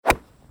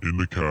in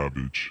the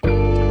cabbage.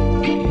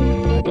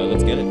 Well,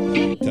 let's get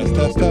it.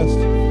 Test.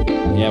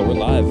 Yeah, we're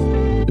live.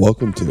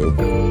 Welcome to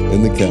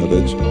In the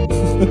Cabbage.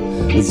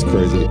 This is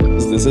crazy.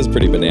 This is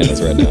pretty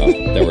bananas right now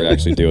that we're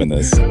actually doing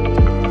this.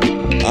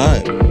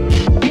 I'm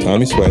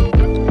Tommy Swain,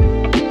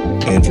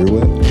 Andrew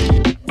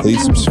Witt.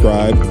 Please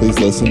subscribe, please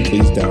listen,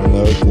 please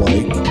download,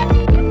 like.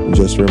 And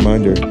just a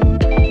reminder,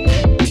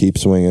 keep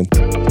swinging.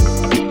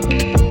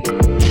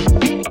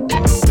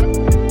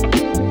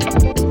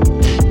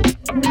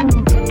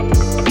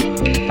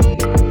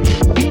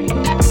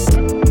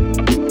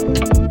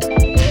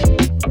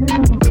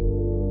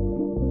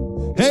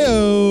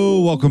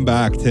 Welcome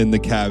back to In the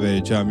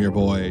Cabbage. I'm your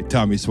boy,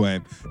 Tommy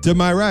Swain. To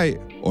my right,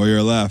 or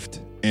your left,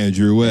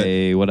 Andrew Witt.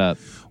 Hey, what up?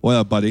 What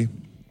up, buddy?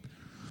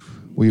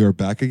 We are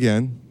back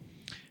again.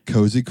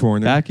 Cozy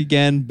Corner. Back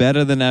again,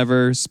 better than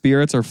ever.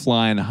 Spirits are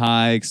flying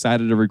high.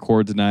 Excited to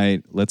record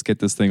tonight. Let's get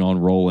this thing on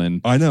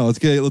rolling. I know. Let's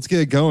get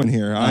it going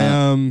here.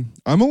 I'm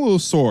a little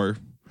sore.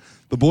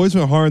 The boys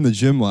went hard in the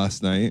gym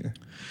last night.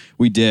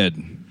 We did.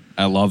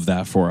 I love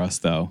that for us,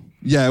 though.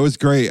 Yeah, it was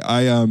great.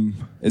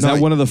 Is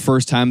that one of the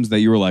first times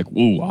that you were like,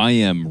 "Ooh, I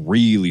am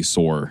really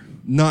sore"?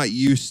 Not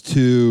used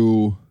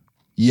to.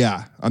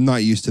 Yeah, I'm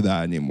not used to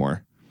that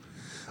anymore.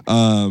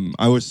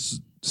 I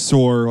was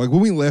sore. Like when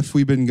we lift,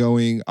 we've been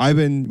going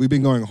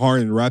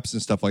hard in reps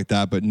and stuff like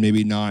that, but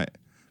maybe not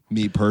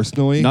me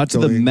personally. Not to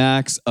the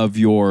max of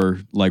your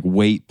like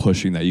weight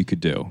pushing that you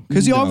could do.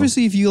 Because you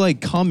obviously, if you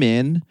like come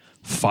in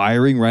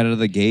firing right out of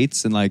the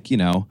gates and like, you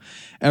know,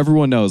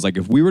 everyone knows like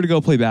if we were to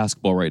go play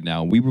basketball right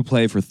now, we would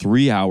play for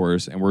 3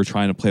 hours and we're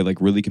trying to play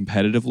like really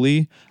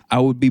competitively, I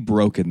would be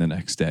broken the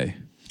next day.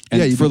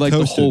 And for like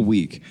toasted. The whole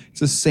week. It's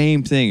the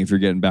same thing if you're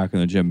getting back in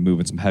the gym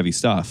moving some heavy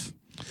stuff.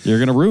 You're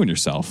going to ruin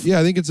yourself. Yeah,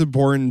 I think it's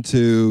important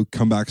to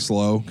come back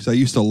slow because I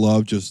used to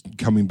love just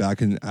coming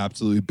back and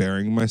absolutely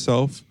burying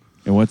myself.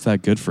 And what's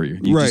that good for you?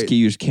 You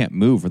just can't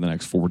move for the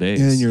next 4 days.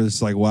 And you're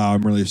just like, wow,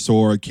 I'm really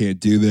sore. I can't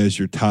do this.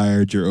 You're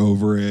tired. You're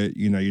over it.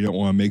 You know, you don't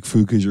want to make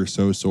food because you're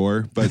so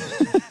sore. But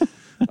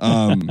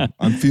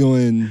I'm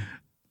feeling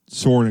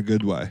sore in a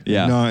good way.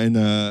 Yeah. Not in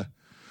a,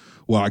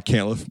 well, I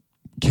can't lift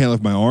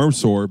my arm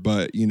sore,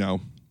 but, you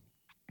know,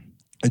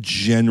 a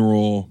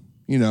general,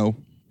 you know,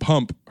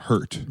 pump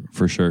hurt.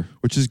 For sure.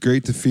 Which is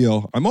great to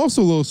feel. I'm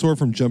also a little sore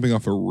from jumping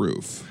off a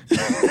roof.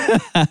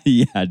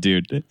 Yeah,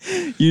 dude.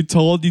 You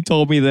told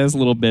me this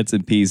little bits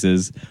and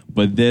pieces,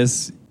 but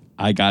this,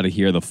 I got to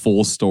hear the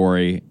full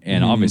story.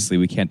 And obviously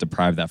we can't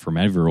deprive that from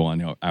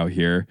everyone out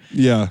here.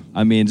 Yeah.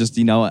 I mean, just,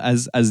 you know,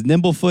 as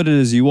nimble-footed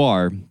as you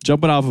are,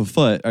 jumping off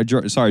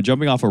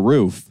a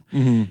roof,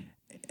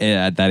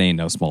 that ain't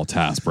no small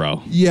task,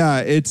 bro. Yeah,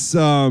 it's,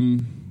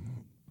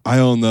 I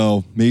don't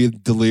know, maybe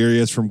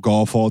delirious from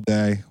golf all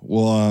day.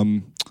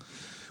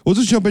 We'll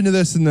just jump into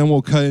this and then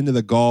we'll cut into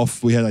the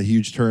golf. We had a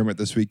huge tournament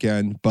this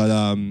weekend,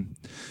 but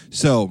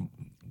so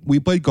we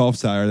played golf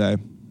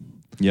Saturday.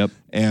 Yep.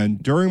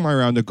 And during my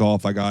round of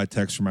golf, I got a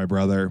text from my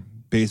brother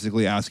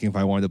basically asking if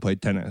I wanted to play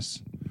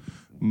tennis.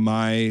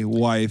 My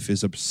wife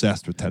is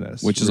obsessed with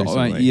tennis. Which is,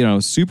 you know,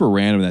 super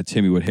random that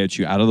Timmy would hit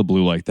you out of the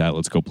blue like that.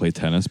 Let's go play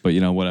tennis, but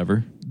you know,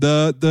 whatever.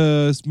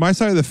 My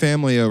side of the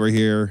family over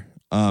here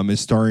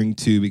is starting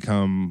to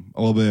become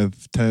a little bit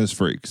of tennis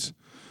freaks.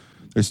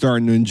 They're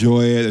starting to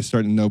enjoy it. They're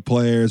starting to know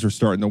players. We're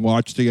starting to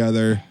watch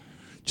together.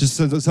 Just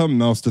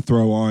something else to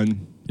throw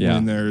on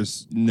when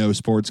there's no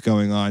sports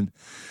going on.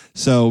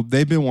 So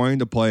they've been wanting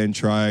to play and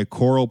try.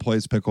 Coral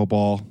plays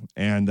pickleball,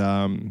 and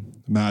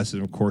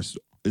Madison, of course,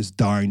 is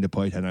dying to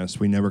play tennis.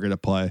 We never get to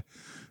play,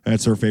 and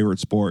it's her favorite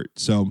sport.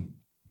 So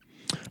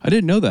I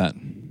didn't know that.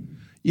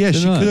 Yeah,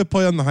 she could have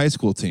played on the high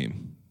school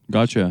team.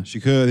 Gotcha. She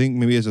could, I think,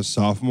 maybe as a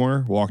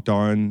sophomore, walked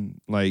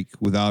on like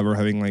without ever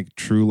having like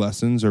true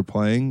lessons or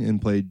playing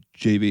and played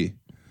JV.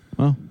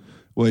 Oh.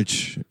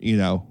 Which, you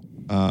know,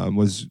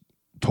 was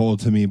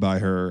told to me by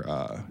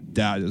her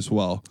dad as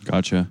well.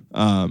 Gotcha.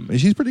 And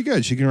she's pretty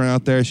good. She can run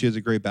out there. She has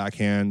a great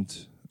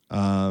backhand.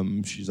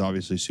 She's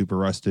obviously super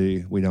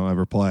rusty. We don't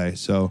ever play.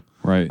 So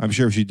right. I'm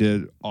sure if she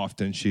did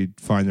often, she'd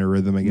find her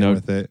rhythm again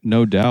with it.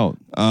 No doubt.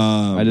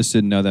 I just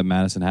didn't know that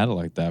Madison had it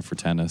like that for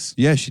tennis.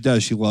 Yeah, she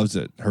does. She loves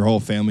it. Her whole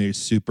family is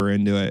super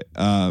into it,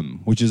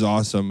 which is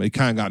awesome. It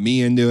kind of got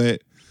me into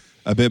it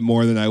a bit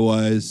more than I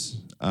was.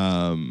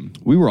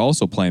 We were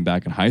also playing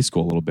back in high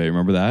school a little bit.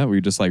 Remember that?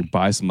 We just like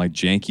buy some like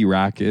janky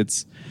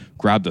rackets,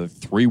 grab the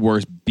 3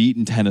 worst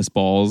beaten tennis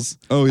balls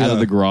out of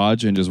the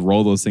garage and just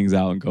roll those things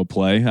out and go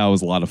play. That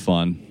was a lot of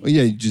fun. Well,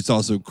 yeah, you just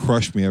also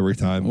crushed me every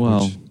time.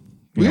 Well,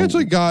 we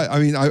actually got, I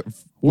mean,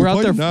 we're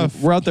out there.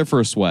 Enough. We're out there for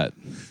a sweat.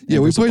 Yeah,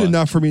 we played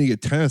enough for me to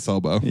get tennis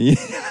elbow.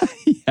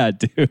 Yeah,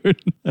 dude.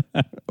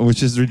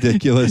 Which is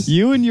ridiculous.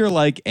 You and your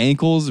like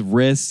ankles,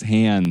 wrists,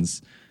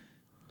 hands.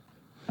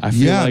 I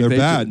feel like they're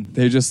bad.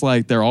 They're just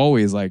like, they're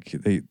always like,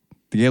 they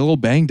get a little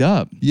banged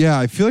up. Yeah,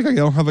 I feel like I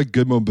don't have a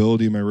good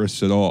mobility in my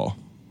wrists at all.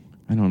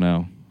 I don't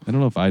know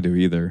if I do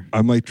either.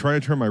 I'm like trying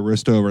to turn my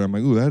wrist over and I'm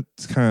like, ooh,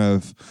 that's kind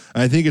of,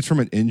 I think it's from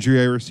an injury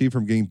I received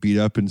from getting beat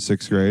up in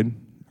 6th grade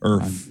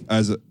or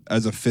as a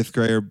 5th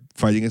grader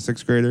fighting a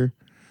 6th grader.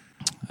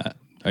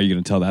 Are you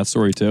going to tell that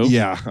story too?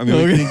 Yeah, I mean,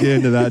 we can get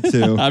into that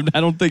too. I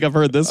don't think I've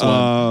heard this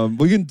one.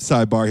 We can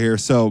sidebar here.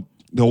 So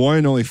the one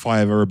and only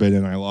fight I've ever been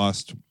in, I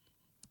lost.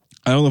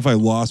 I don't know if I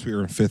lost. We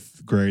were in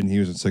 5th grade and he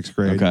was in 6th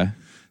grade. Okay.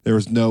 There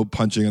was no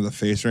punching in the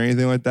face or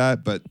anything like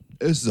that, but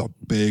this is a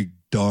big,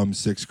 dumb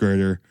 6th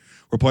grader.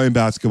 We're playing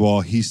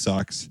basketball. He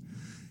sucks.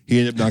 He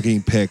ended up not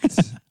getting picked.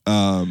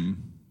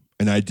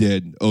 And I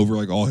did over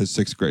like all his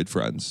 6th grade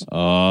friends.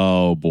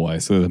 Oh boy!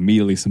 So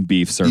immediately some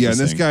beef surfacing. Yeah, and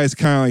this guy's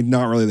kind of like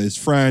not really his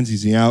friends.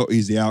 He's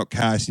the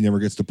outcast. He never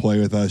gets to play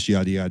with us.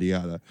 Yada yada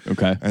yada.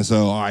 Okay. And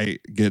so I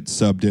get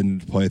subbed in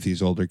to play with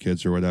these older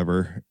kids or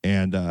whatever,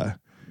 and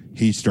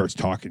he starts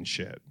talking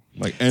shit.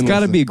 Like, it's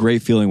got to be a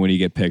great feeling when you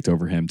get picked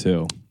over him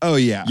too. Oh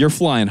yeah, you're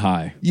flying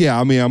high. Yeah,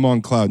 I mean I'm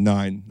on cloud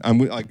 9. I'm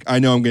like I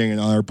know I'm getting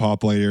another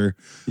pop later.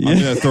 Yeah. I'm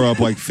gonna throw up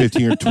like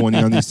 15 or 20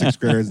 on these 6th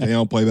graders. They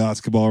don't play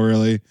basketball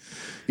really.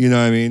 You know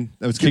what I mean?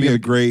 It's gonna be a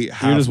great.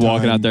 You're just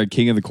walking out there,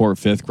 king of the court,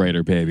 5th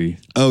grader, baby.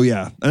 Oh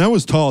yeah, and I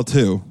was tall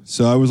too,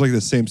 so I was like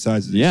the same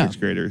size as the 6th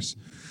graders.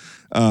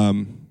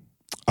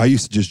 I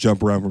used to just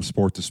jump around from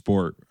sport to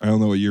sport. I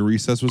don't know what your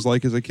recess was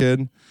like as a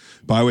kid,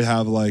 but I would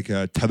have like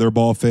a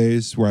tetherball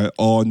phase where I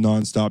all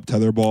nonstop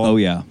tetherball. Oh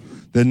yeah.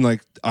 Then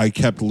like I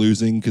kept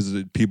losing because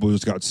people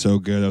just got so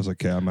good. I was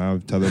like, okay, I'm out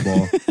of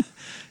tetherball.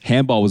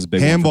 Handball was a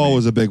big. Handball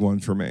was a big one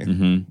for me.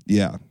 Mm-hmm.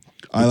 Yeah,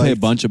 I play a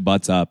bunch of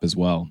butts up as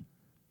well.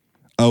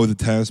 Oh, the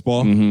tennis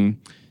ball. Mm-hmm.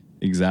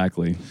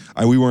 Exactly.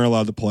 We weren't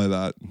allowed to play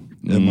that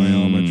in my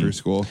elementary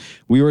school.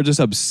 We were just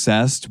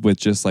obsessed with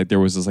just like there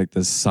was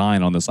this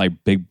sign on this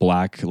like big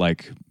black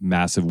like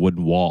massive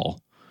wooden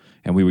wall,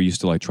 and we were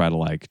used to like try to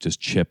like just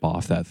chip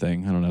off that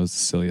thing. I don't know, it was the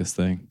silliest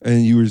thing.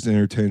 And you were just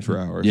entertained for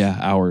hours. Yeah,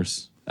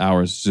 hours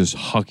just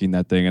hucking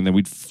that thing, and then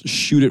we'd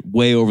shoot it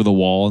way over the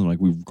wall, and like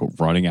we would go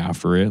running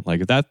after it.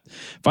 Like if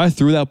I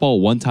threw that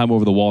ball one time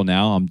over the wall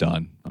now, I'm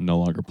done. I'm no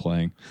longer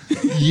playing.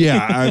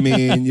 Yeah, I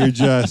mean, you're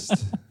just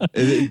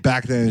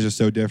back then it's just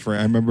so different.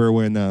 I remember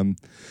when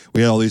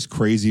we had all these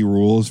crazy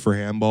rules for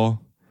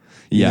handball.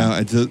 Yeah,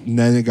 and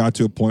then it got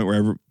to a point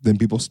where then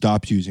people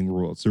stopped using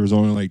rules. There was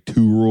only like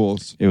 2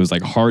 rules. It was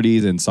like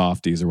Hardies and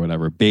softies or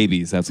whatever.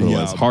 Babies, that's what it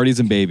was. Hardies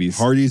and babies.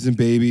 Hardies and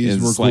babies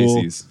and were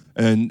slices.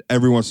 Cool. And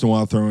every once in a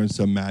while throw in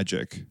some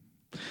magic.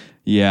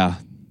 Yeah.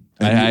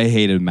 I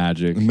hated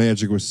magic.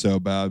 Magic was so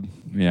bad.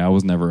 Yeah, I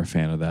was never a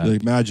fan of that.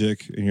 Like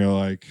magic, and you're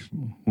like,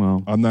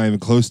 well, I'm not even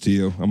close to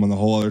you. I'm on the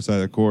whole other side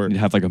of the court. You'd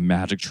have like a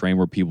magic train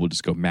where people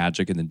just go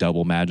magic and then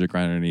double magic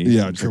right underneath.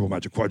 Yeah, triple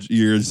magic,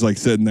 you're just like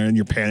sitting there and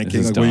you're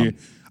panicking. Like, dumb.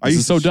 I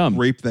used so to dumb.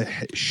 Scrape the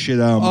shit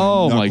out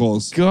of my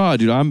knuckles. My god,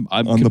 dude! I'm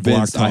on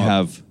convinced the blacktop. I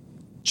have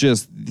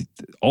just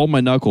all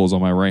my knuckles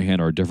on my right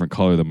hand are a different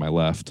color than my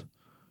left.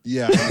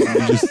 Yeah,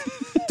 you're just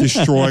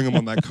destroying them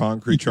on that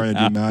concrete trying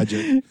to do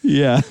magic.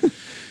 Yeah.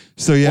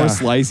 So yeah, or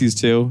slices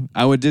too.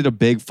 I did a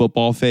big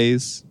football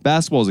phase.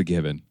 Basketball's a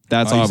given.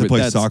 That's I used to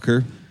play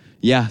soccer.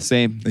 Yeah,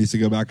 same. I used to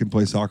go back and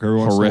play soccer every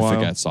once in a Horrific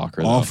while. at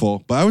soccer. Awful.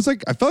 Though. But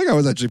I felt like I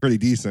was actually pretty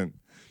decent.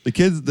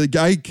 Kids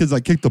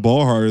like kicked the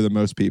ball harder than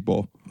most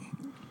people.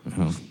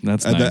 Oh,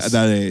 that's nice. At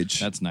that age.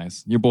 That's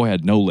nice. Your boy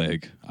had no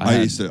leg.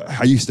 I used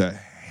to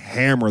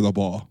hammer the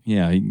ball.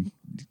 Yeah,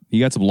 he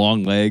got some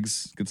long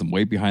legs. Get some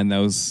weight behind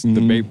those.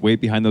 The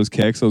weight behind those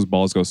kicks. Those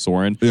balls go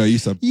soaring. Yeah, I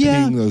used to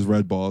ping those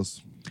red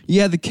balls.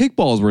 Yeah, the kick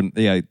balls were.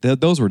 Yeah,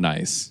 those were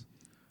nice.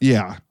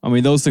 Yeah, I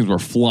mean those things were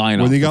flying.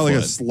 When off they got the like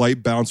foot. a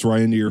slight bounce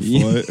right into your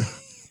foot.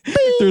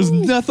 There's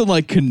nothing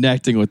like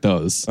connecting with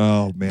those.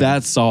 Oh man,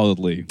 that's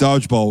solidly.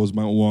 Dodgeball was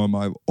one of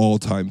my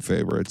all-time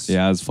favorites.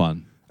 Yeah, it was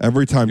fun.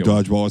 Every time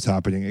dodgeball was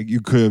happening,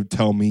 you could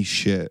tell me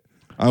shit.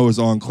 I was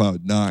on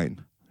cloud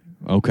 9.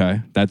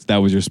 Okay, that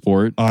was your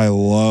sport. I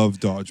love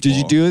dodgeball.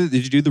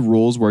 Did you do the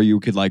rules where you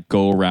could like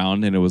go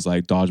around and it was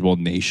like Dodgeball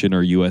Nation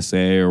or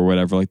USA or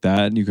whatever like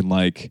that, and you can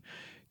like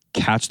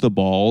catch the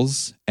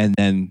balls, and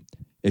then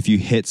if you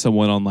hit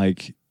someone on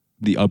like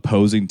the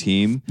opposing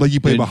team, like you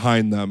play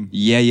behind them.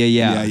 Yeah,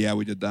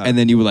 we did that. And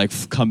then you would like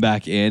come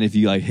back in if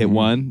you like hit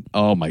one.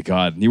 Oh my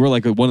god, and you were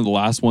like one of the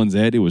last ones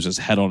in. It was just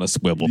head on a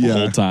swivel the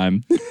whole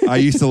time. I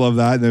used to love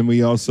that. And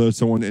then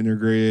someone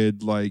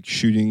integrated like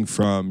shooting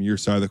from your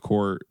side of the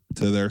court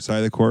to their side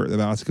of the court, the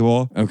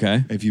basketball.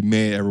 Okay, if you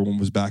made, everyone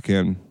was back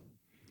in.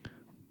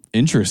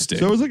 Interesting.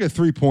 So it was like a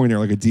 3-pointer,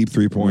 like a deep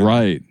 3-pointer,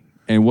 right?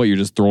 And what, you're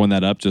just throwing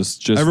that up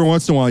just every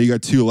once in a while you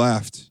got 2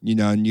 left,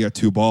 and you got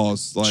 2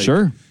 balls. Like,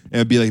 sure. And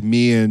it'd be like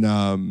me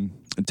and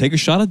take a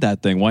shot at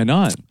that thing. Why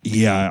not?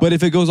 Yeah. But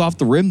if it goes off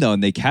the rim though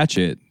and they catch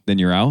it, then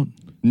you're out.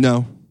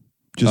 No.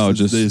 They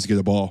just get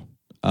a ball.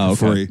 Oh,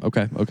 okay. Free.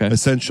 Okay.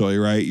 Essentially,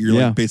 right? You're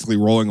like basically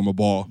rolling them a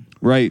ball.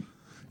 Right.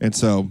 And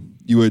so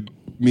you would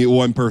meet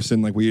one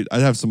person, like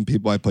I'd have some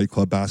people I played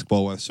club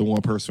basketball with. So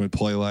one person would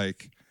play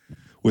like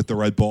with the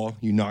red ball,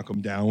 you knock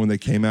them down when they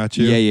came at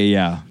you.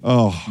 Yeah.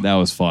 Oh, that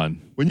was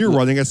fun. When you're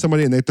running at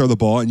somebody and they throw the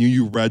ball and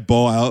you red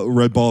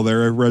ball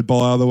there, red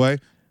ball out of the way,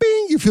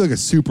 bing, you feel like a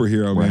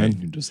superhero, right. man.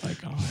 You're just like,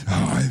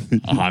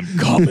 I'm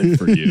coming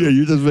for you. Yeah,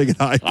 you're just making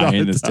eye contact.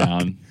 Eyeing this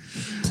down.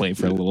 play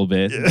for a little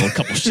bit, a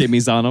couple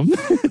shimmies on them.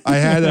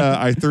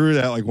 I threw it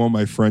at like one of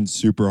my friends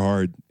super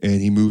hard,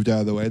 and he moved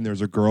out of the way, and there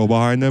was a girl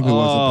behind him who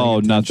wasn't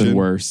paying attention. Nothing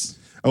worse.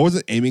 I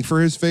wasn't aiming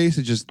for his face.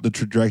 It's just the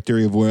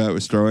trajectory of where I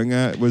was throwing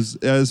at was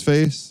at his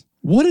face.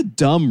 What a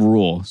dumb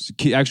rule.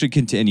 Actually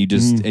continue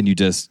and you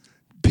just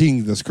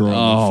ping this girl in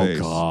the face.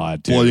 Oh,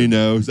 God, dude. Bloody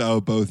nose out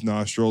of both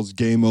nostrils.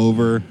 Game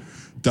over.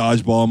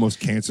 Dodgeball almost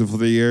canceled for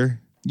the year.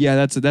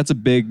 Yeah, that's a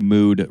big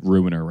mood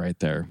ruiner right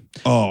there.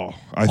 Oh,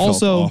 I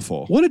felt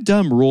awful. What a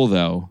dumb rule,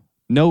 though.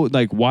 No,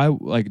 like, why,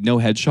 like, no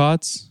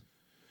headshots?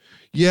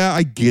 Yeah,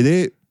 I get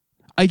it.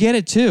 I get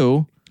it,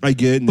 too. I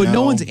get it But now.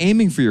 no one's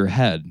aiming for your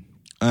head.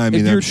 I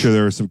mean, I'm sure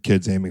there were some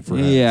kids aiming for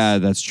heads. Yeah,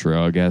 that's true,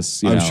 I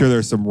guess. I'm sure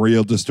there's some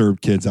real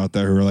disturbed kids out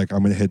there who are like,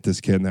 I'm going to hit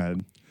this kid in the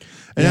head.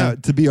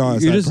 And to be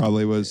honest, I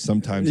probably was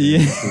sometimes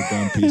aiming for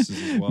dumb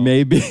pieces as well.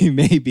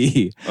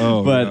 Maybe.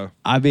 Oh, but, yeah.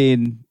 I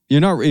mean,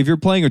 if you're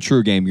playing a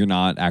true game, you're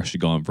not actually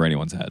going for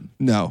anyone's head.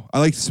 No. I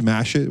like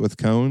Smash It with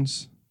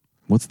cones.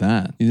 What's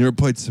that? You never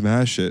played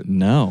Smash It?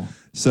 No.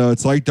 So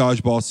it's like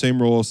dodgeball, same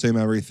rules, same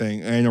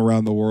everything, and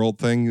around the world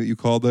thing that you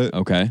called it.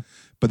 Okay.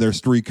 But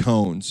there's 3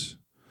 cones.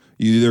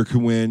 You either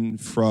can win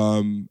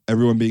from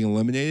everyone being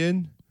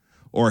eliminated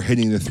or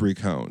hitting the 3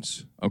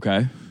 cones.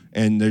 Okay.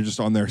 And they're just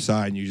on their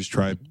side, and you just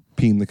try to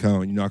peen the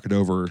cone. You knock it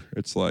over,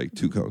 it's like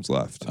 2 cones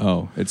left.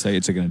 Oh, it's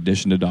like an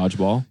addition to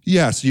dodgeball?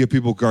 Yeah, so you have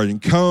people guarding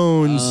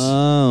cones.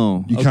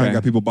 Oh, You kind of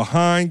got people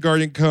behind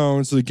guarding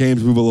cones, so the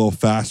games move a little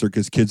faster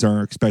because kids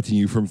aren't expecting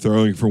you from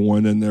throwing for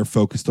one, and they're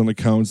focused on the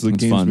cones, so the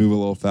games move a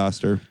little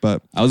faster.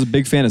 But I was a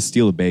big fan of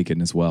Steal the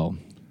Bacon as well.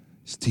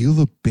 Steal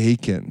the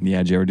Bacon? Yeah,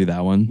 did you ever do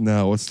that one?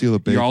 No, what's Steal the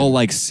Bacon? You're all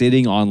like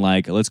sitting on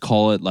like, let's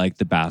call it like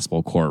the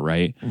basketball court,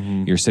 right?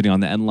 Mm-hmm. You're sitting on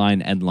the end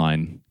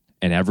line,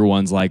 and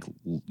everyone's like,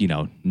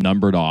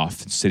 numbered off,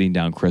 sitting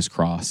down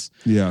crisscross.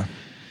 Yeah.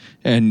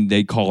 And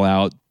they call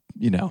out,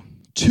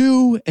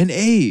 2 and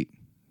 8.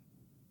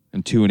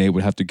 And 2 and 8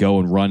 would have to go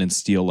and run and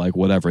steal like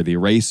whatever, the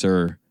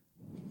eraser,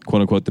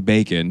 quote unquote, the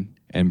bacon,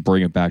 and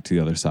bring it back to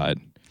the other side.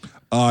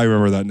 Oh, I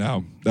remember that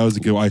now. That was a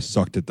good one. I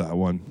sucked at that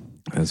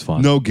one. That's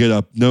fun. No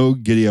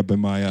giddy up in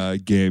my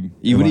game.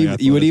 You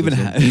would even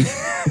have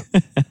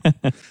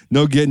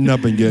no getting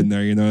up and getting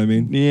there. You know what I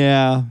mean?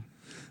 Yeah.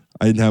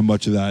 I didn't have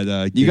much of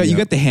that. You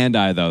got the hand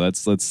eye though.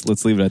 Let's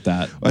leave it at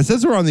that. Well,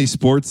 since we're on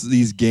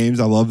these games,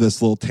 I love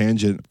this little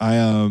tangent.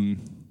 Let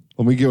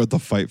me get with the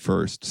fight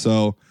first.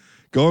 So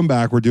going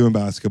back, we're doing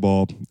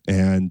basketball,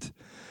 and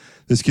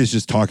this kid's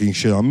just talking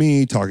shit on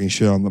me, talking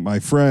shit on my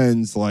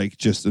friends, like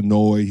just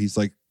annoyed. He's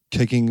like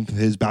kicking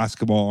his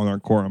basketball on our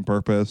court on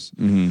purpose.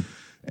 Mm-hmm.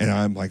 And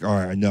I'm like, all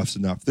right, enough's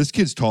enough. This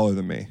kid's taller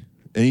than me,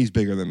 and he's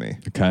bigger than me.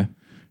 Okay.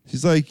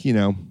 He's like,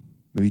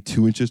 maybe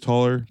 2 inches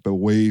taller, but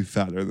way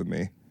fatter than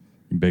me.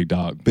 Big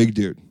dog. Big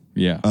dude.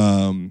 Yeah.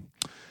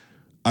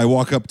 I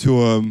walk up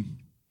to him.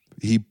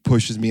 He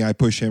pushes me. I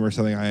push him or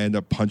something. I end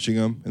up punching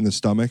him in the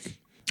stomach.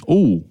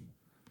 Oh.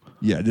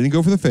 Yeah, I didn't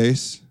go for the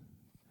face.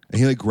 And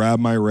he like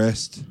grabbed my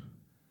wrist.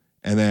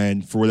 And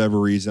then for whatever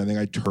reason, I think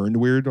I turned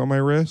weird on my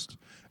wrist.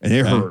 And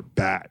it hurt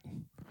bad.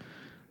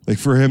 Like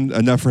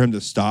enough for him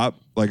to stop.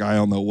 Like I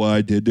don't know what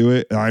I did to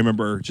it. And I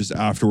remember just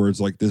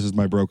afterwards, like this is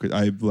my broken.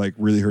 I like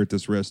really hurt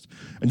this wrist.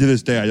 And to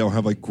this day, I don't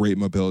have like great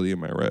mobility in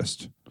my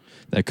wrist.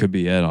 That could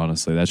be it,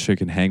 honestly. That shit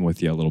can hang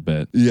with you a little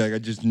bit. Yeah, like I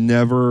just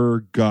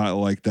never got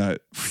like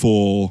that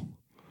full.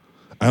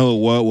 I don't know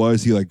what it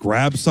was. He like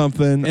grabbed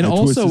something. And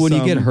also, when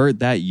you get hurt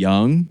that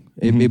young,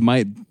 it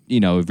might,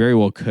 it very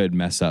well could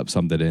mess up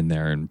something in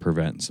there and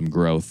prevent some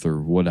growth or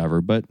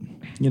whatever. But,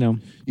 so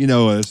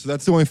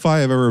that's the only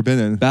fight I've ever been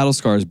in. Battle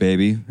scars,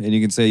 baby. And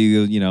you can say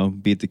you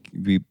beat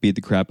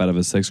the crap out of a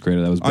 6th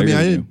grader that was bigger than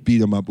I you. didn't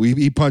beat him up.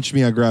 He punched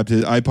me. I grabbed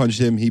his. I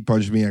punched him. He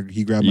punched me.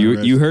 He grabbed my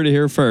wrist. You heard it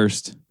here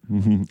first.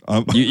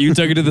 Mm-hmm. You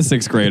took it to the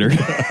 6th grader.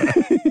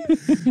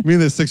 Me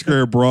and the 6th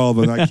grader brawl,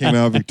 but I came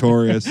out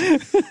victorious.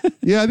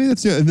 Yeah, I think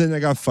that's it. And then I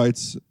got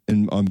fights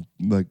on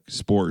like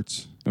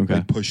sports. Okay.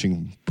 Like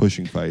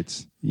pushing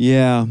fights.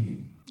 Yeah.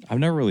 I've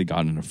never really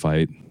gotten in a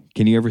fight.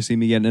 Can you ever see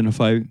me getting in a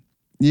fight?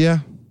 Yeah.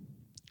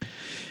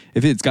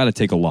 If it's got to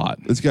take a lot.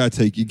 You got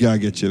to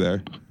get you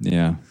there.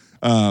 Yeah.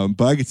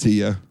 But I could see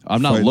you.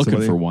 I'm not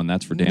looking for one,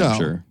 that's for damn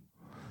sure.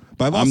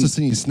 But I've also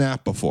seen you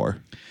snap before.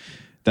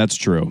 That's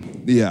true.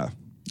 Yeah.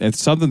 If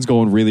something's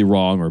going really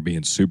wrong or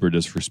being super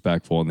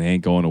disrespectful and they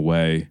ain't going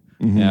away.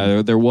 Mm-hmm.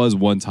 Yeah, there was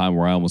one time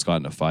where I almost got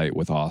in a fight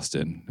with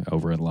Austin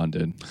over in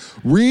London.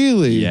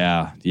 Really?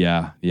 Yeah.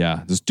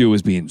 This dude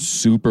was being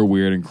super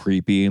weird and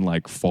creepy and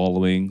like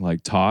following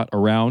like Tot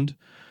around.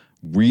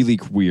 Really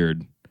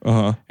weird.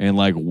 Uh-huh. And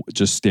like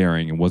just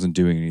staring and wasn't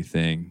doing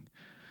anything.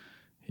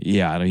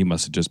 Yeah, I know he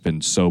must have just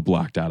been so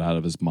blacked out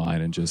of his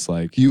mind and just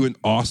like... You and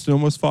Austin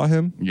almost fought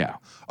him? Yeah.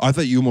 I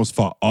thought you almost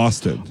fought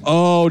Austin.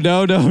 Oh,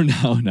 no. No.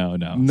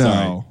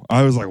 Sorry.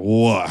 I was like,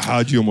 what?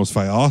 How'd you almost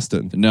fight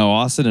Austin? No,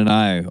 Austin and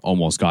I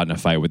almost got in a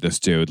fight with this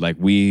dude. Like,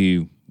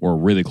 we were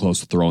really close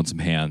to throwing some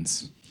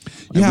hands.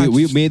 Yeah,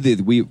 we went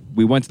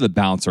to the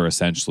bouncer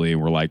essentially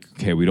and we're like,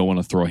 okay, we don't want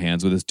to throw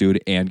hands with this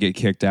dude and get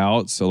kicked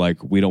out. So like,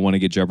 we don't want to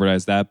get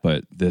jeopardized that,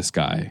 but this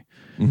guy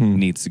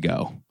needs to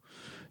go.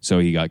 So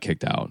he got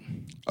kicked out.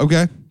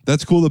 Okay.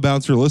 That's cool. The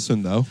bouncer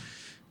listened, though.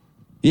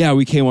 Yeah,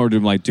 we came over to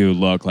him like, dude,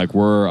 look, like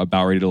we're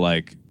about ready to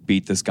like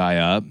beat this guy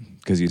up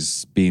because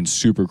he's being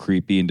super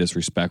creepy and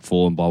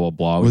disrespectful and blah, blah,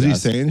 blah. Was he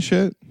saying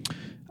shit?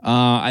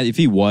 If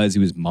he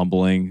was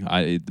mumbling.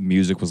 The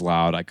music was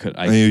loud.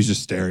 And he was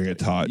just staring at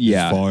Todd,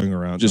 just falling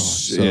around.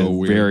 Just so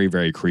weird. Very,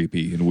 very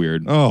creepy and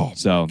weird. Oh,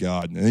 so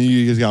God. And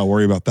you just got to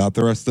worry about that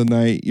the rest of the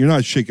night. You're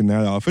not shaking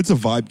that off. It's a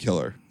vibe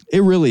killer.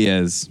 It really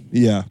is.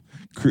 Yeah.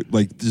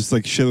 Like, just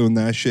like shit when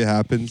that shit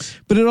happens.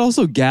 But it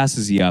also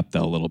gasses you up,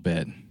 though, a little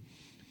bit.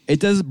 It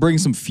does bring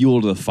some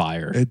fuel to the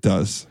fire. It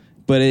does.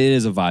 But it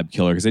is a vibe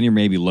killer because then you're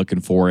maybe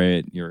looking for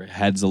it. Your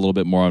head's a little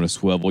bit more on a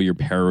swivel. You're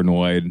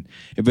paranoid.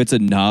 If it's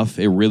enough,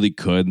 it really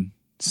could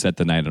set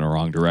the night in a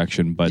wrong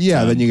direction. But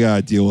yeah, then you got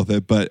to deal with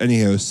it. But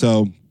anyhow,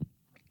 so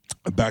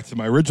back to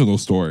my original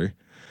story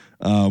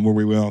where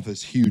we went off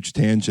this huge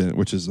tangent,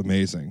 which is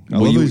amazing. I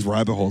love these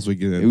rabbit holes we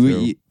get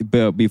into.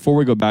 But before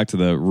we go back to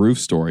the roof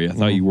story, I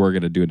thought you were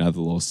going to do another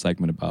little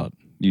segment about,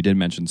 you did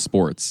mention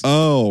sports.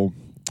 Oh,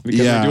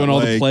 because we're doing all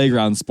the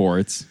playground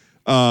sports.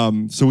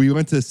 So we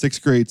went to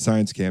 6th grade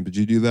science camp. Did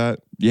you do that?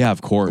 Yeah,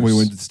 of course. We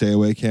went to stay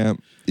away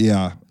camp.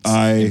 Yeah.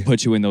 I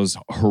put you in those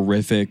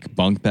horrific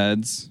bunk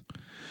beds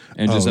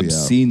and just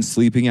obscene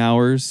sleeping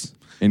hours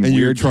and weird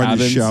you're trying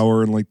cabins. To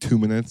shower in like 2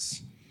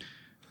 minutes.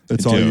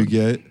 That's all you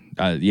get.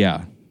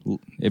 Yeah.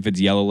 If it's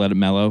yellow, let it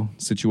mellow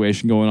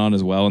situation going on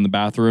as well in the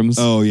bathrooms.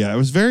 Oh yeah. It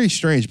was very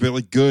strange, but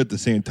like good at the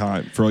same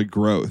time for like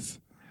growth.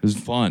 It was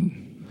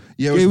fun.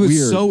 Yeah, it was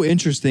weird. So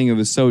interesting. It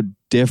was so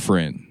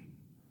different.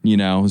 You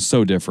know, it was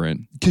so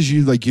different. Because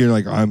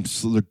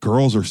the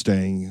girls are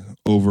staying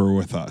over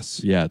with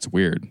us. Yeah, it's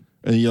weird.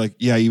 And you're like,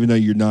 yeah, even though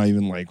you're not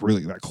even like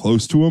really that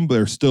close to them, but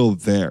they're still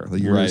there.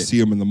 Like you're going to see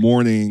them in the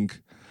morning.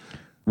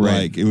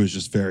 Right. Like it was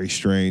just very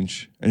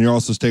strange. And you're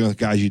also staying with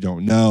guys you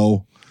don't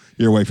know.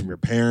 You're away from your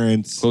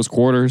parents. Close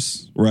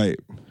quarters. Right.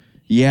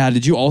 Yeah.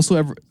 Did you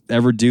also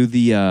ever do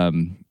the,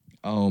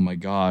 oh my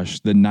gosh,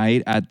 the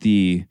night at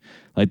the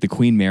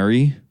Queen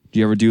Mary? Do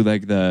you ever do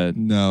like the...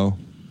 No.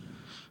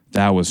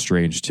 That was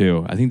strange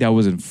too. I think that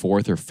was in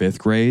 4th or 5th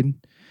grade.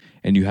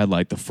 And you had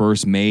like the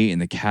first mate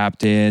and the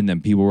captain,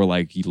 and people were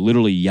like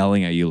literally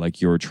yelling at you like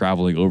you were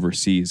traveling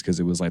overseas because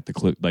it was like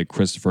the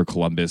Christopher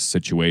Columbus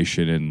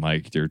situation, and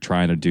like you're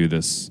trying to do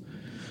this,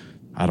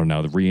 I don't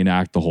know,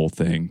 reenact the whole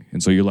thing.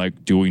 And so you're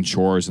like doing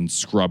chores and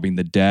scrubbing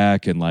the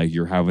deck, and like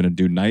you're having to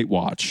do night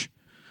watch.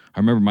 I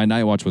remember my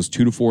night watch was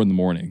 2 to 4 in the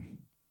morning.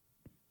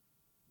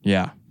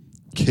 Yeah.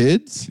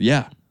 Kids?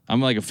 Yeah.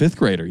 I'm like a 5th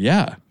grader.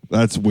 Yeah.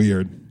 That's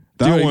weird.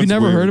 Dude, have you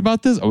never heard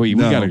about this? Oh, wait,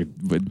 we gotta.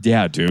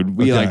 Yeah, dude.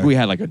 We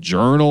had like a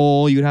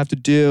journal you'd have to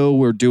do.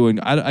 We're doing.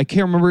 I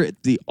can't remember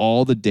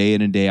all the day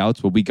in and day outs,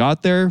 but we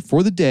got there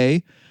for the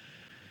day,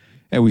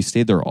 and we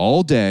stayed there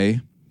all day,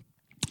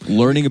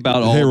 learning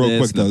about all real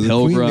this. Quick though,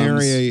 the Queen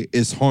Mary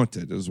is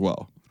haunted as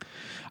well.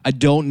 I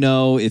don't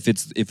know if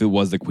it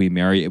was the Queen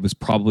Mary. It was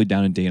probably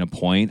down in Dana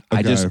Point.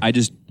 Okay. I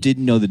just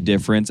didn't know the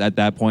difference at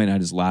that point. I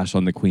just lashed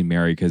on the Queen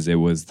Mary because it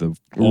was the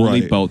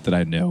only boat that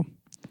I knew.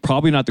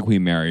 Probably not the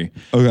Queen Mary.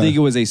 Okay. I think it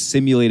was a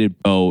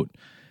simulated boat,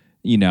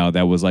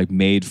 that was like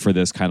made for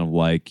this kind of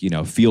like,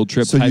 field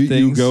trip type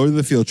thing. You go to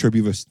the field trip,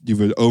 you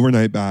have an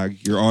overnight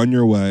bag, you're on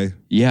your way.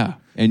 Yeah.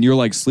 And you're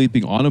like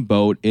sleeping on a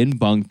boat in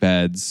bunk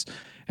beds,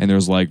 and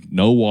there's like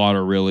no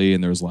water really,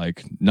 and there's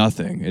like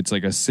nothing. It's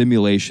like a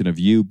simulation of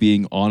you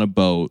being on a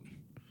boat,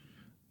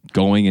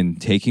 going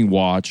and taking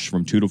watch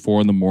from 2 to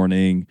 4 in the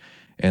morning,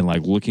 and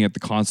like looking at the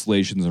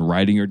constellations and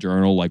writing your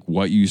journal, like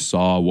what you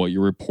saw, what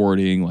you're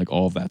reporting, like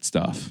all of that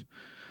stuff.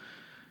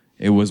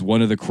 It was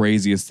one of the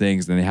craziest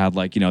things. And they had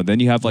like, then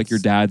you have like your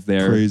dad's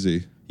there.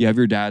 Crazy. You have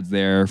your dad's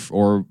there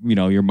or,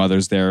 your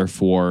mother's there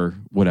for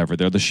whatever.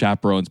 They're the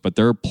chaperones, but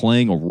they're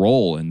playing a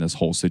role in this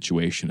whole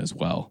situation as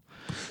well.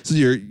 So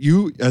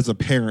you as a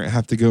parent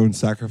have to go and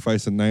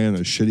sacrifice a night on a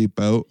shitty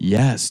boat?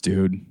 Yes,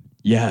 dude.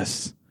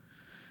 Yes.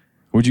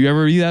 Would you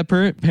ever be that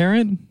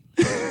parent?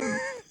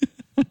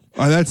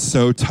 Oh, that's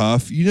so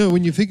tough.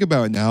 When you think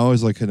about it now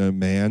as like a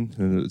man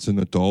and it's an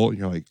adult,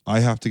 you're like, I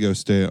have to go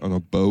stay on a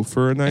boat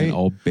for a night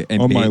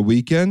on my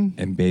weekend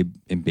and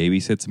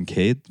babysit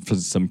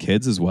some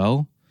kids as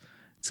well.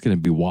 It's gonna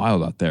be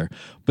wild out there.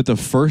 But the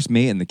first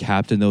mate and the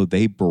captain, though,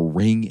 they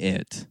bring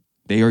it.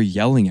 They are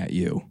yelling at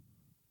you,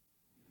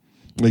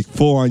 like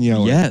full on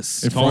yelling.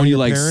 Yes, calling you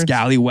like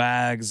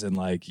scallywags and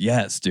like,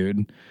 yes,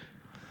 dude.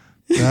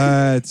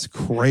 That's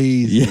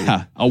crazy.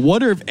 Yeah, I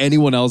wonder if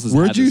anyone else has.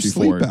 Where'd you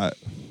sleep at?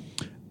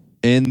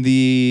 In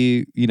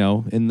the,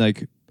 in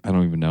like, I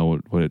don't even know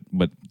what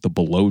the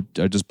below,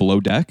 just below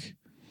deck.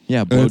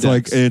 Yeah, below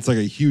deck. It's like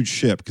a huge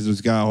ship because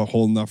it's got a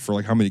whole enough for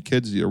like how many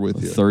kids you're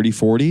with you? 30,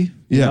 40?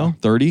 Yeah.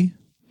 30?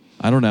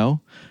 I don't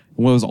know.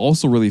 What was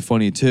also really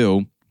funny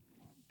too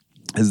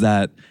is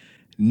that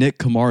Nick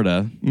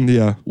Camarda,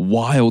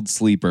 wild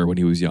sleeper when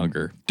he was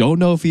younger. Don't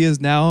know if he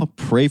is now.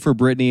 Pray for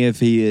Brittany if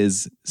he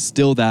is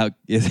still that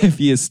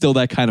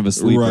kind of a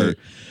sleeper. Right.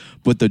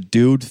 But the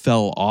dude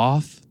fell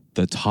off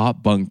the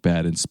top bunk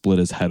bed and split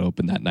his head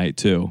open that night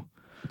too.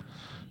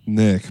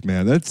 Nick,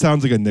 man, that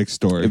sounds like a Nick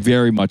story.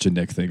 Very much a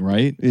Nick thing,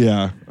 right?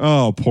 Yeah.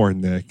 Oh, poor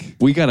Nick.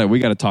 We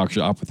gotta talk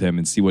shop with him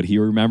and see what he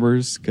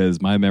remembers,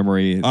 because my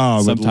memory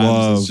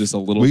sometimes is just a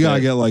little. We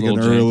gotta get a like an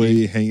little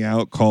early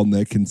hangout, call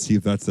Nick and see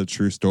if that's the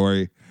true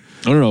story.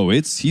 I don't know.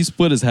 He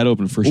split his head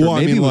open for sure. Well,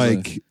 Maybe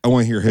I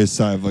want to hear his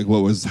side of like what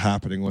was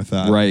happening with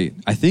that. Right.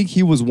 I think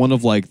he was one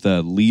of like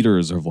the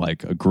leaders of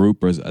like a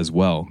group as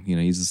well. You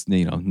know, he's just,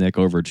 Nick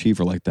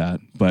overachiever like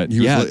that. But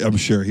I'm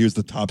sure he was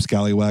the top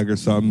scallywag or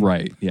something.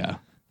 Right. Yeah.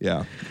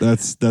 Yeah. That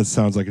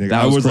sounds like Nick.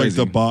 I was like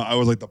the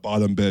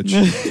bottom bitch.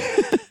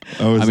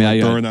 I was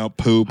throwing out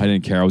poop. I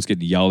didn't care. I was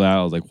getting yelled at.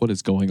 I was like, what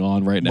is going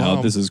on right now?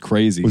 Mom. This is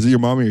crazy. Was it your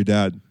mom or your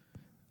dad?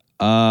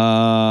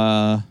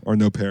 Or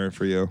no parent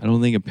for you? I don't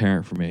think a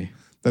parent for me.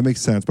 That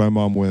makes sense. My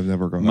mom would have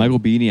never gone. Michael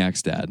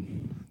Bieniak's dad.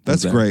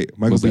 That's great.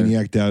 Michael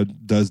Bieniak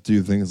dad does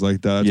do things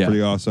like that. That's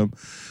pretty awesome.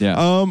 Yeah.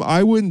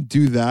 I wouldn't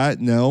do that,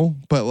 no,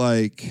 but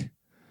like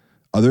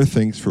other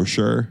things for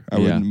sure. I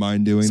wouldn't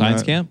mind doing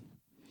Science that. camp?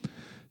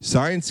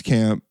 Science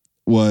camp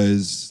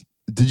was.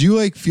 Did you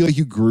like feel like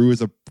you grew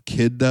as a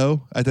kid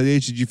though at that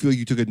age? Did you feel like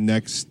you took a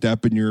next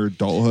step in your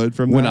adulthood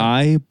from when that?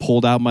 I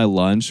pulled out my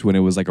lunch when it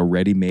was like a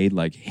ready-made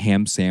like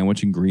ham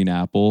sandwich and green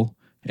apple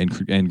and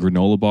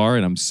granola bar,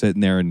 and I'm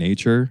sitting there in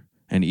nature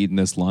and eating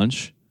this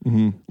lunch?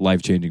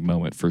 Life-changing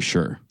moment for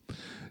sure.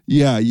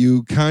 Yeah,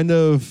 you kind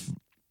of,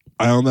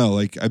 I don't know,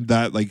 like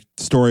that like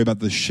story about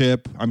the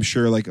ship, I'm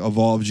sure like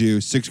evolved you.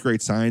 6th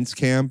grade science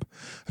camp.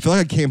 I feel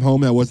like I came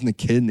home and I wasn't a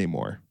kid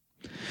anymore.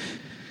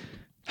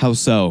 How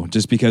so?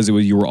 Just because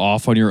you were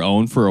off on your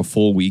own for a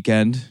full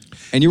weekend?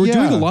 And you were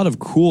doing a lot of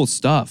cool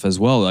stuff as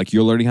well. Like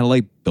you're learning how to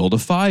like build a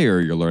fire.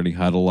 You're learning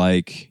how to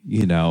like,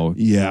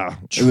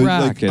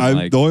 track.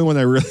 The only one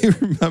I really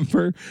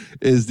remember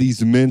is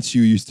these mints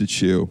you used to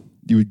chew.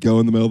 You would go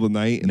in the middle of the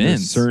night and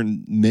there's a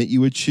certain mint you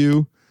would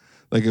chew.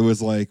 Like it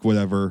was like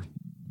whatever,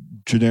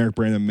 generic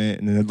brand of mint,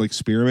 and it had like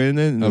spearmint in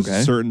it. And it was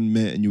a certain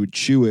mint, and you would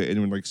chew it and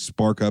it would like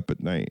spark up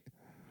at night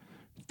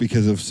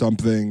because of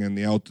something and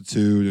the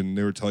altitude, and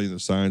they were telling you the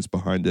science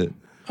behind it.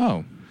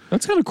 Oh,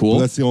 that's kind of cool.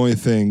 But that's the only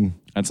thing.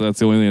 That's the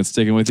only thing that's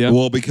sticking with you?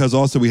 Well, because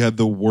also we had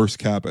the worst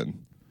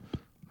cabin.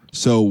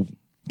 So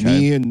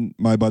me and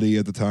my buddy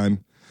at the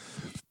time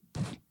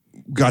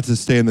got to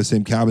stay in the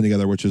same cabin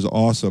together, which is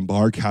awesome, but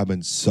our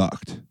cabin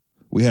sucked.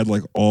 We had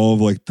like all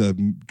of like the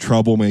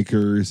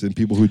troublemakers and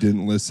people who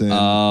didn't listen.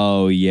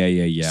 Oh,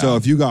 yeah. So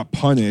if you got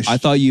punished... I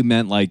thought you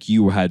meant like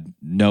you had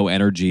no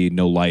energy,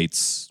 no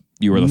lights.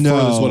 You were the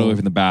furthest one away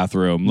from the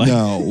bathroom.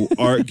 No,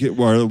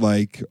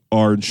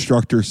 our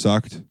instructor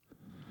sucked.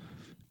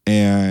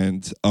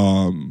 And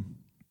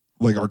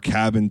like our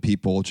cabin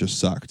people just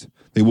sucked.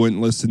 They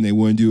wouldn't listen. They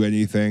wouldn't do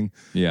anything.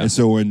 Yeah. And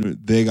so when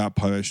they got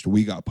punished,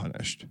 we got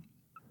punished.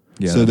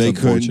 Yeah, so they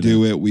couldn't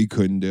do it. We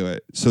couldn't do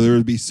it. So there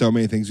would be so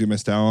many things we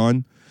missed out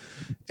on.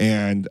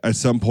 And at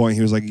some point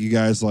he was like, you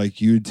guys,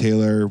 like you,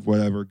 Taylor,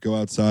 whatever, go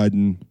outside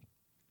and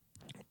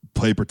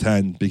play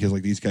pretend, because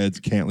like these guys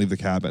can't leave the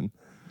cabin.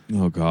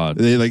 Oh God.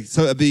 They like,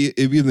 so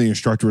even the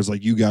instructor was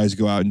like, you guys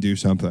go out and do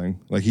something.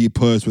 Like he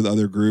put us with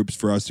other groups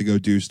for us to go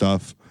do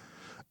stuff.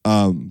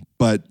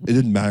 But it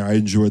didn't matter. I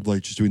enjoyed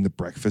like just doing the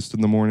breakfast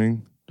in the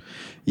morning.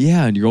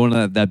 Yeah. And you're going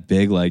to that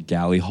big like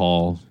galley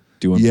hall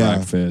doing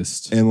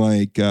breakfast. And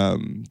like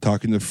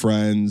talking to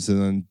friends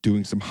and then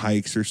doing some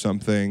hikes or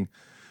something.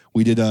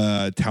 We did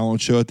a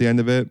talent show at the end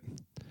of it.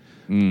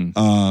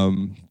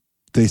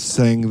 They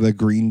sang the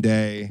Green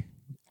Day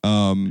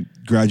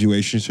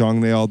graduation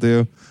song they all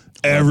do.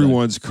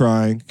 Everyone's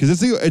crying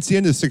because it's the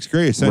end of 6th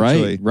grade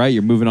essentially. Right.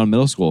 You're moving on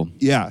middle school.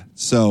 Yeah.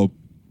 So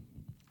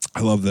I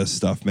love this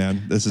stuff,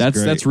 man. This is great.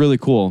 That's really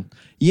cool.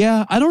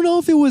 Yeah. I don't know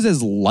if it was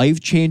as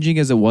life-changing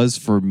as it was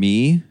for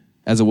me,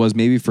 as it was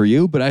maybe for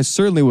you, but I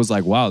certainly was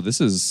like, wow, it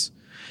is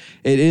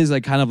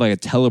like kind of like a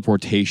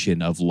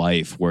teleportation of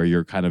life where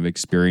you're kind of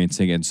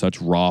experiencing it in such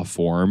raw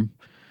form.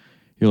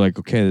 You're like,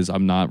 okay, I'm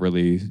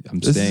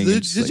staying.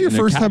 This is your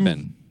first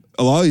time.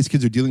 A lot of these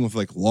kids are dealing with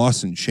like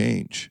loss and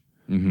change.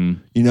 You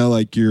know,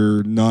 like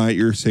you're not at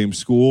your same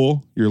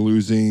school. You're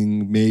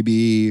losing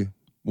maybe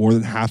more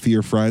than half of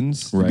your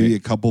friends. Right. Maybe a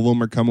couple of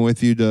them are coming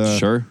with you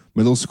to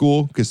middle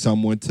school because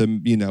some went to,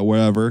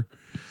 whatever.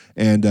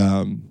 And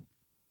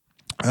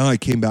I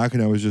came back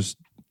and I was just,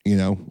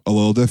 a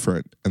little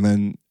different. And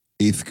then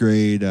 8th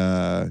grade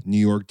New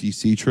York,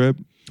 DC trip.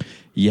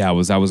 Yeah,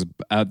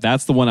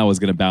 that's the one I was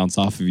going to bounce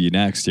off of you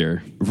next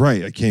year.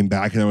 Right. I came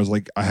back and I was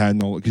like,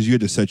 because you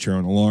had to set your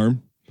own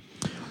alarm.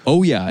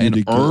 Oh, yeah.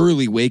 And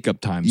early wake up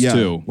times,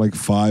 too. Like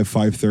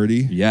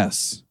 5:30.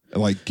 Yes.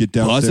 Like get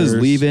downstairs. Bus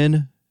is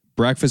leaving.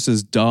 Breakfast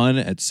is done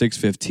at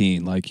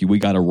 6:15. Like we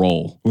got to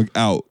roll. Like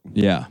out.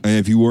 Yeah. And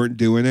if you weren't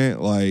doing it,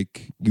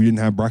 like you didn't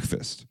have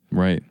breakfast.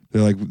 Right.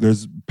 They're like,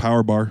 there's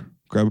power bar.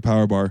 Grab a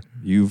power bar.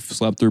 You've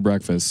slept through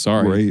breakfast.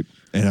 Sorry. Right.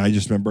 And I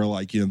just remember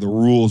like, the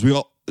rules.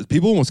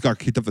 People almost got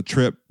kicked off the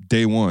trip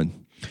day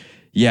one.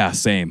 Yeah,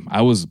 same.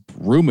 I was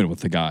rooming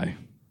with the guy.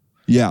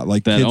 Yeah,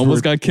 like that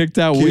almost got kicked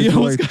out. We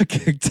almost got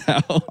kicked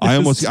out. I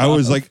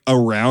was like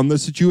around the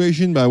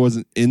situation, but I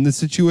wasn't in the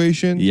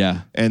situation.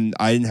 Yeah. And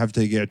I didn't have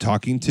to get a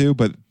talking to,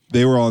 but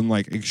they were on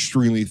like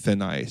extremely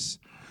thin ice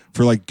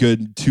for like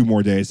good 2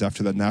 more days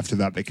after that. And after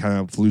that, they kind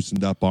of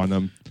loosened up on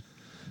them.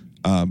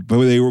 But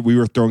we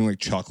were throwing like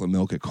chocolate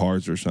milk at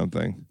cars or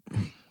something.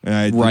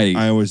 And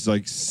I was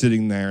like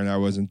sitting there and I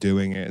wasn't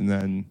doing it. And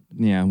then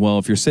well,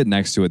 if you're sitting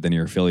next to it, then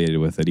you're affiliated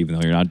with it, even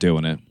though you're not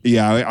doing it.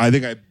 Yeah, I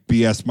think I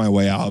BS'd my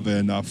way out of it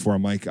enough where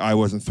I'm like, I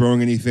wasn't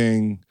throwing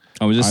anything.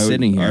 I was just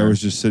sitting here. I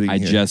was just sitting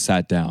here. I just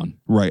sat down.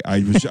 Right.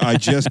 I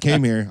just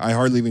came here. I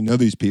hardly even know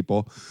these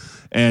people.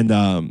 And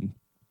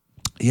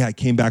I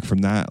came back from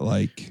that,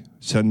 like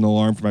set an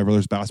alarm for my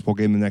brother's basketball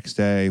game the next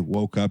day,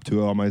 woke up to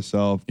it all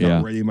myself,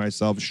 got ready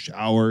myself,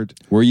 showered.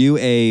 Were you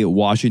a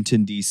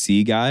Washington,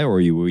 D.C. guy, or were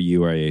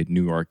you a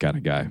New York kind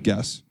of guy?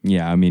 Yes.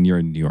 Yeah, I mean, you're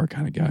a New York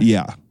kind of guy.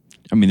 Yeah.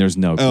 I mean, there's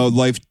no...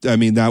 life, I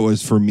mean, that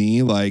was for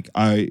me, like,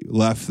 I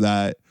left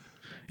that...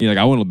 You're like,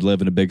 I want to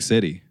live in a big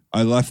city.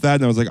 I left that,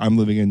 and I was like, I'm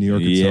living in New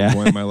York at some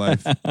point in my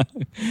life.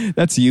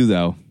 That's you,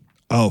 though.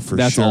 Oh, for sure.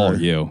 That's all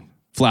you.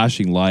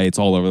 Flashing lights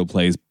all over the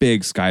place,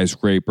 big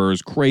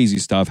skyscrapers, crazy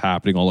stuff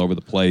happening all over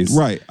the place.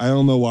 Right. I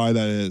don't know why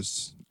that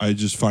is. I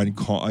just find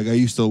like I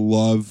used to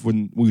love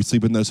when we would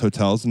sleep in those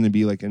hotels and it'd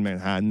be like in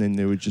Manhattan and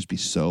it would just be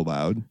so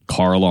loud.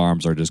 Car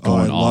alarms are just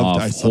going off.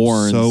 I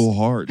horns. So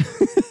hard.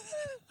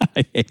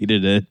 I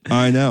hated it.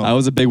 I know. I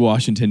was a big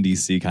Washington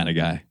D.C. kind of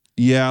guy.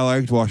 Yeah, I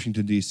liked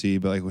Washington D.C.,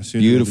 but like as soon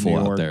as beautiful New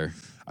York, out there.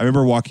 I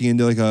remember walking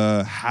into like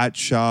a hat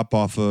shop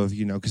off of,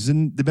 because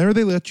remember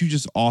they let you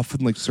just off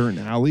in like certain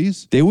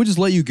alleys? They would just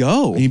let you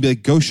go. And you'd be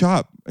like, go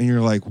shop. And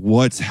you're like,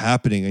 what's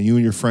happening? And you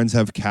and your friends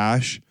have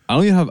cash. I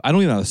don't even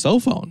have a cell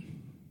phone.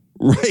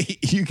 Right.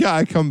 You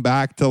gotta come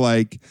back to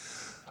like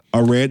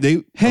at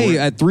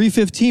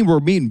 3:15, we're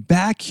meeting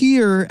back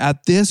here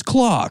at this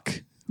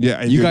clock.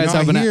 Yeah, and you guys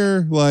have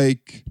here,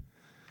 like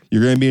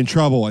you're gonna be in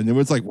trouble. And it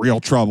was like real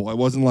trouble. It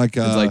wasn't like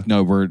it's like,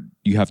 no,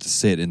 you have to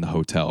sit in the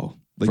hotel.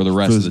 Like for the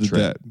rest of the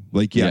trip.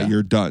 Like,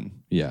 you're done.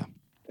 Yeah.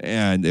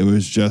 And it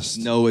was just...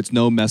 No, it's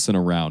no messing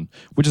around.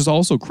 Which is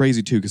also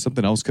crazy, too, because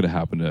something else could have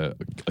happened to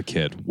a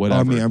kid. Whatever.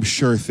 I mean, I'm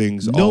sure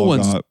things No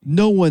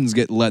one's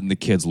letting the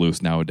kids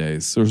loose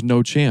nowadays. There's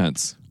no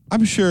chance.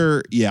 I'm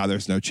sure,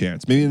 there's no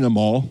chance. Maybe in the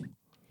mall.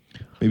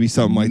 Maybe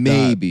something like that.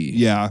 Maybe.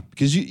 Yeah.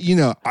 Because,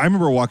 I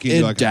remember walking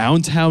into like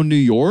downtown New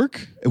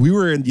York? We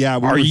were in... Yeah.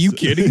 Are you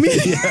kidding me?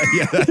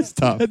 yeah, that's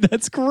tough.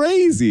 That's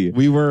crazy.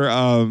 We were...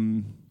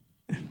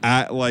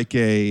 at like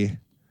I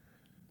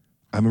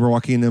remember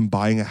walking in and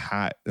buying a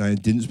hat and I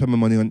didn't spend my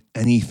money on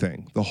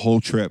anything the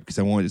whole trip because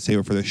I wanted to save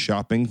it for the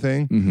shopping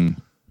thing. Mm-hmm.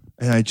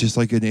 And I just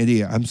like an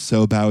idiot. I'm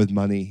so bad with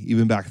money.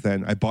 Even back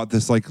then, I bought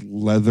this like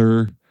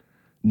leather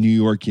New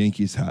York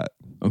Yankees hat.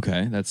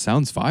 Okay. That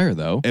sounds fire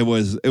though. It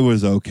was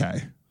okay.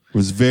 It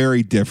was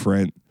very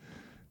different.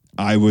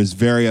 I was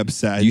very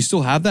upset. Do you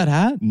still have that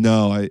hat?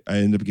 No, I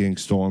ended up getting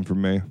stolen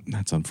from me.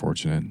 That's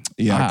unfortunate.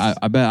 Yeah,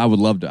 I bet I would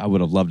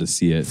have loved to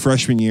see it.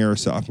 Freshman year or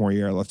sophomore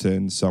year, I left it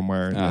in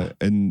somewhere,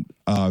 and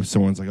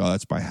someone's like, "Oh,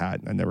 that's my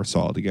hat," and I never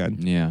saw it again.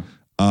 Yeah,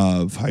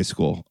 of high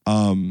school.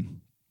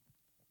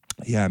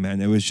 Yeah,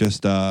 man, it was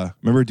just.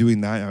 Remember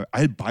doing that? I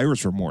had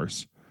buyer's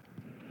remorse.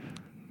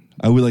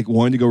 I would like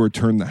wanted to go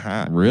return the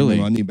hat. Really,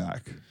 my money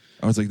back.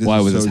 I was like, why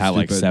was this hat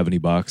like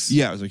 $70?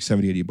 Yeah, it was like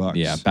 $70-$80.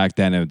 Yeah, back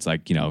then it was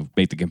like,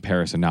 make the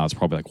comparison. Now it's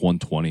probably like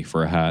 $120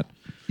 for a hat.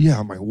 Yeah,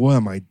 I'm like, what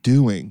am I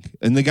doing?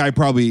 And the hat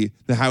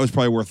was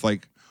probably worth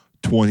like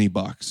 $20,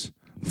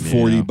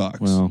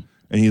 $40. Well,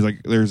 and he's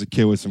like, there's a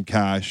kid with some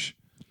cash.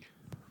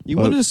 You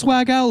wanted to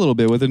swag out a little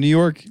bit with a New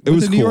York, New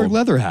York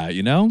leather hat, I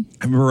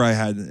remember I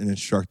had an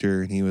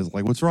instructor and he was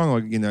like, what's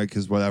wrong?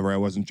 Because whatever, I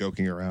wasn't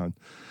joking around.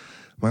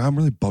 I'm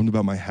really bummed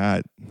about my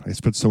hat. I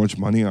spent so much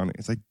money on it.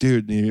 It's like,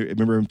 dude, I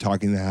remember him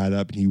talking the hat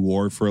up and he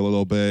wore it for a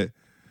little bit.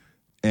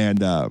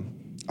 And I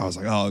was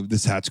like, oh,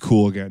 this hat's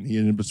cool again. He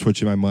ended up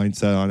switching my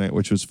mindset on it,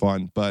 which was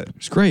fun. But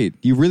it's great.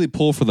 You really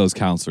pull for those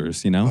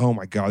counselors, Oh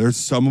my God. There's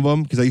some of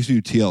them because I used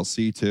to do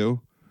TLC too.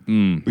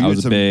 I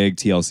was a big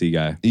TLC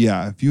guy.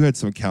 Yeah. If you had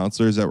some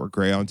counselors that were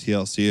great on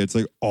TLC, it's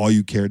like all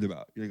you cared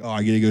about. You're like, oh,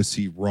 I got to go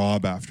see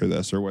Rob after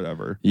this or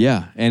whatever.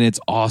 Yeah. And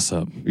it's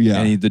awesome. Yeah.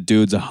 And the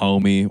dude's a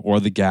homie or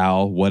the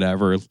gal,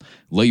 whatever.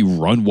 Let you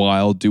run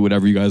wild, do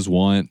whatever you guys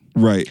want.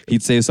 Right.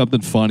 He'd say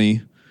something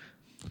funny.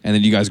 And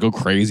then you guys go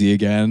crazy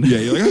again. Yeah,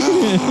 you're like,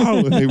 oh,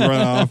 and they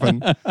run off.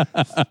 And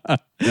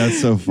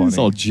that's so funny. It's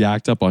all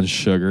jacked up on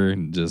sugar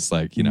and just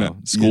like,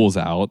 school's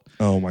out.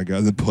 Oh my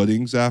God. The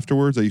puddings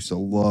afterwards. I used to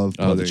love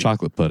pudding. Oh, the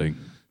chocolate pudding.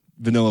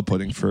 Vanilla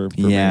pudding for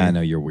me. I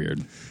know you're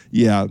weird.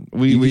 Yeah.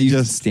 We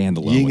just stand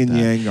alone yin with and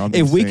that. yang on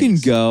If we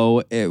things. can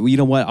go, you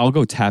know what? I'll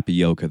go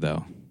tapioca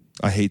though.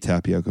 I hate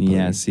tapioca pudding.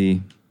 Yeah,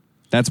 see.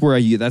 That's where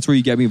you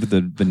get me with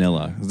the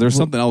vanilla. There's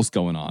something else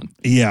going on.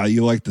 Yeah,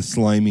 you like the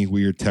slimy,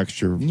 weird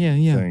texture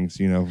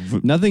things,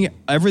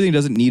 Everything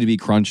doesn't need to be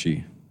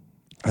crunchy.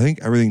 I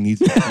think everything needs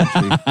to be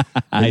crunchy.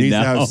 It needs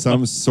to have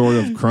some sort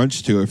of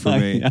crunch to it for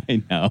me.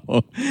 I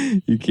know.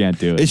 You can't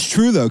do it. It's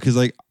true though, because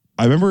like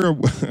I remember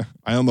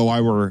I don't know why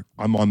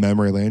I'm on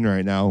memory lane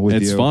right now with you.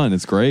 It's fun.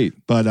 It's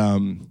great. But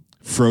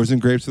frozen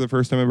grapes for the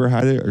first time I ever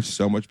had it are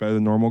so much better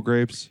than normal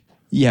grapes.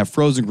 Yeah,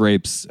 frozen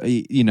grapes.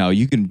 You know,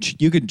 you can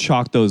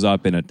chalk those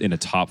up in a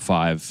top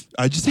 5.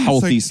 I just think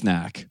healthy it's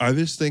snack. I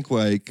just think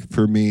like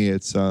for me,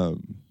 it's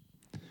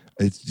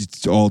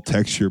all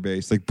texture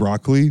based. Like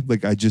broccoli,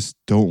 like I just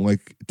don't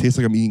like. It tastes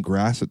like I'm eating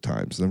grass at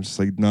times, and I'm just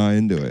like not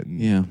into it.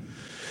 Yeah.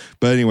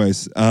 But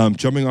anyways,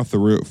 jumping off the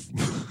roof.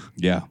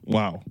 Yeah.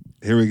 Wow.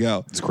 Here we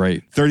go. It's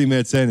great. 30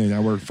 minutes in, and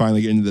now we're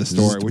finally getting to the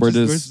story. Which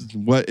is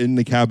what In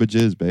the Cabbage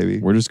is, baby.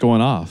 We're just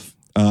going off.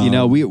 You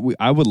know,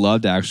 I would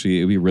love to actually.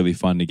 It'd be really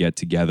fun to get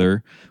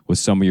together with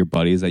some of your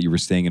buddies that you were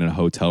staying in a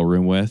hotel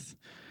room with,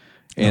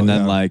 and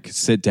then like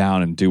sit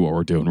down and do what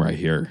we're doing right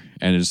here.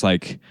 And it's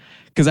like,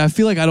 because I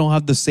feel like I don't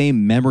have the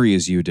same memory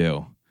as you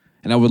do,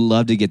 and I would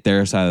love to get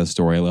their side of the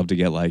story. I love to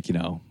get like, you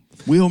know,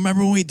 we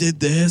remember when we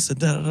did this and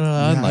da da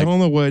da. Yeah, like, I don't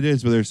know what it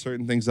is, but there's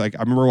certain things like I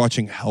remember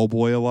watching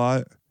Hellboy a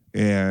lot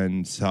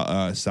and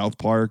South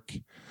Park,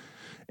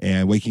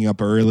 and waking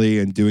up early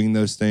and doing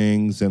those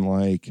things, and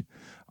like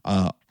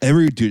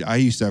dude, I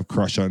used to have a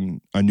crush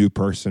on a new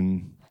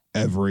person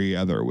every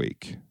other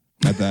week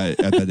at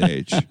that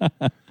age.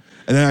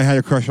 And then I had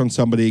a crush on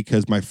somebody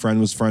because my friend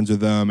was friends with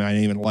them and I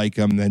didn't even like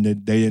them. And then they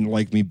didn't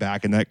like me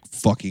back, and that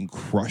fucking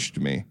crushed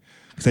me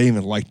because I didn't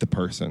even like the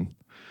person.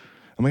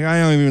 I'm like,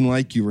 I don't even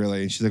like you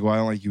really. And she's like, well, I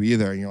don't like you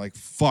either. And you're like,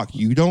 fuck,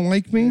 you don't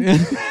like me?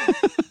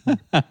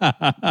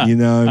 You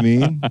know what I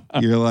mean?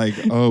 You're like,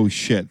 oh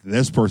shit,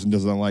 this person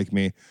doesn't like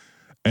me.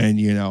 And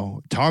you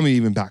know, Tommy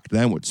even back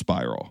then would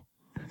spiral.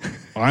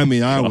 I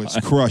mean, I was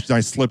crushed. I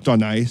slipped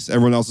on ice.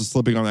 Everyone else is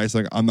slipping on ice.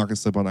 Like, I'm not gonna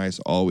slip on ice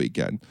all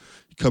weekend.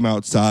 Come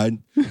outside,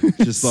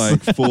 just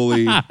like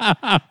fully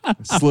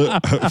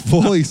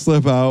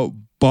slip out,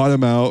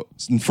 bottom out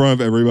in front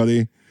of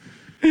everybody.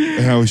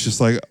 And I was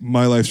just like,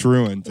 my life's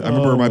ruined. I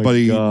remember my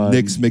buddy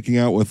Nick's making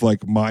out with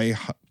like my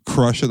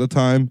crush at the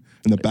time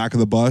in the back of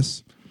the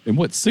bus. In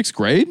what, 6th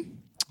grade?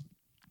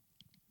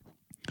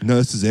 No,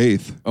 this is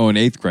 8th. Oh, in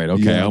 8th grade.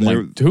 Okay. Yeah, I'm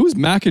like, who's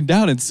macking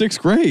down in 6th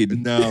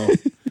grade? No.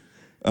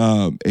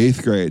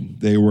 8th grade.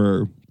 They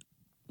were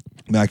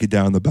macking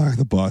down in the back of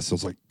the bus. I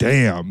was like,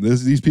 damn,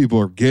 these people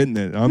are getting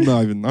it.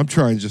 I'm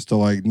trying just to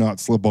like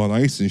not slip on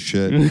ice and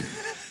shit.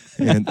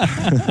 And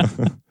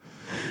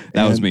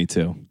that was me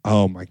too.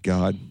 Oh my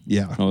God.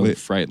 Yeah. I was a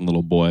frightened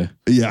little boy.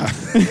 Yeah.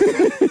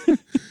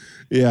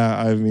 Yeah.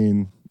 I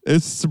mean,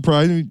 it's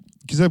surprising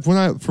because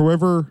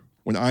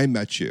when I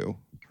met you,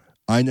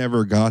 I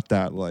never got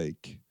that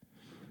like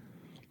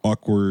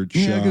awkward, shy.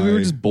 Yeah, because we were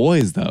just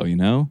boys though, you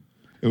know?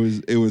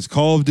 It was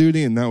Call of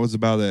Duty and that was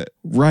about it.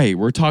 Right.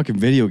 We're talking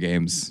video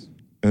games.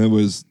 And that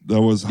was how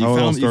it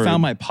all started. You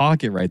found my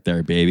pocket right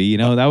there, baby. You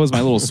know, that was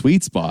my little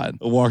sweet spot.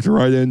 I walked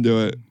right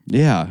into it.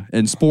 Yeah.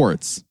 And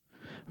sports.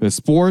 With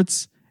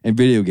sports and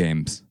video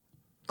games.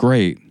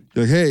 Great.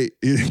 You're like, hey,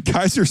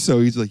 guys are so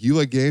easy. Like, you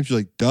like games? You're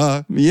like,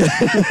 duh. Yeah.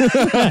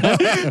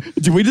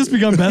 Did we just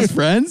become best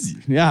friends?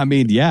 Yeah, I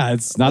mean, yeah,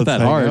 it's not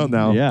that hard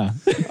now. Yeah.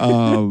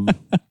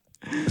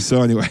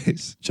 So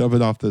anyways,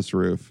 jumping off this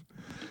roof.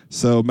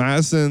 So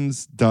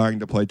Madison's dying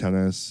to play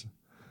tennis.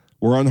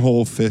 We're on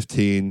hole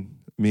 15.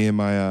 Me and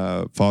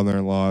my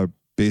father-in-law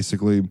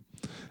basically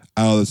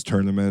out of this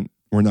tournament.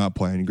 We're not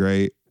playing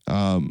great.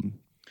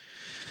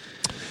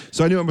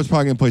 So I knew I was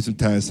probably going to play some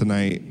tennis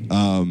tonight.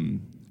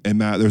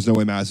 And there's no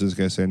way Madison's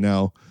going to say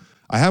no.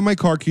 I have my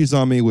car keys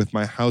on me with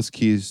my house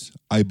keys,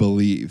 I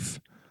believe.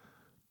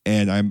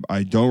 And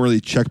I don't really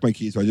check my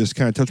keys. So I just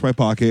kind of touch my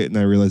pocket, and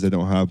I realize I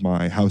don't have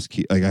my house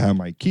key. Like, I have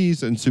my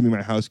keys, and assuming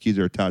my house keys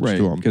are attached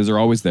to them. Because they're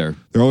always there.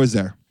 They're always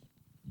there.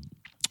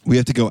 We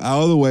have to go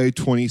out of the way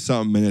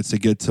 20-something minutes to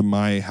get to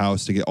my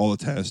house to get all the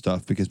tennis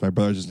stuff because my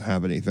brother doesn't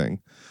have anything.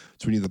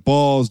 So we need the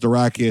balls, the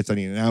rackets. I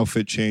need an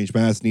outfit change.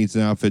 Madison needs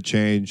an outfit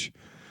change.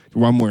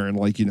 I'm wearing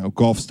like,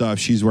 golf stuff.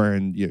 She's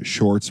wearing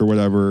shorts or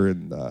whatever.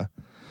 And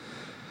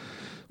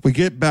we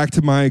get back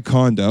to my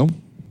condo,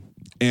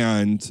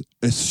 and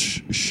it's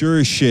sure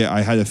as shit,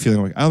 I had a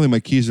feeling like, I don't think my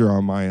keys are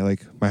on my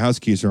house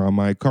keys are on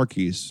my car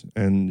keys.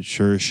 And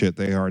sure as shit,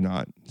 they are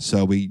not.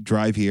 So we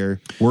drive here.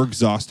 We're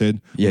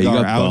exhausted.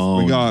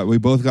 Yeah, we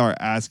both got our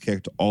ass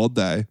kicked all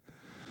day.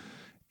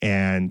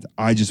 And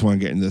I just want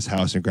to get into this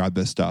house and grab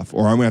this stuff.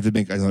 Or I'm going to have to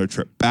make another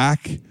trip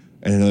back.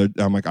 And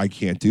I'm like, I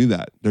can't do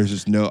that. There's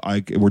just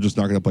we're just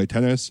not going to play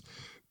tennis.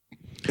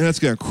 And that's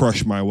going to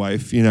crush my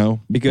wife,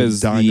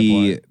 because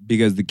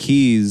the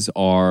keys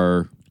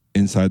are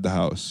inside the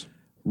house.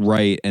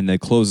 Right. And the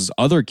closest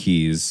other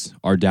keys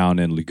are down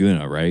in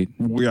Laguna, right?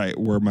 Right.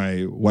 Where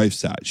my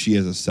wife's at. She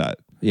has a set.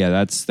 Yeah.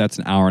 That's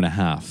an hour and a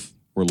half.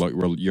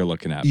 You're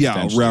looking at.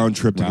 Yeah. Round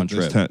trip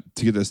to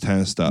get this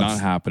tennis stuff.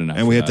 Not happening.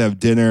 And we have to have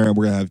dinner, and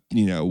we're going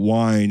to have,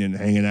 wine and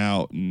hanging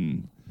out.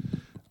 And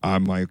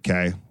I'm like,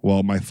 okay,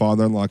 well, my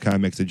father-in-law kind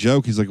of makes a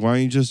joke. He's like, why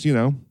don't you just,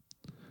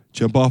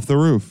 jump off the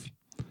roof?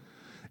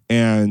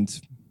 And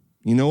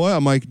you know what?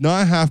 I'm like,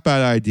 not a half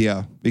bad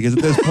idea, because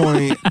at this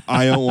point,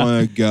 I don't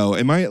want to go.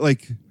 I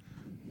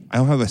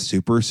don't have a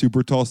super,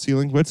 super tall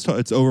ceiling, but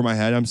it's over my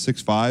head. I'm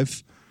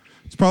 6'5".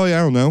 It's probably, I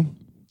don't know,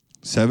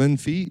 7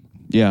 feet.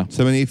 Yeah.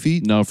 7-8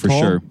 feet. No, for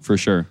tall. sure. For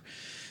sure.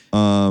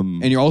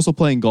 And you're also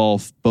playing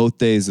golf both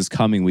days this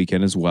coming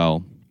weekend as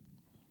well.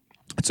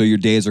 So your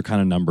days are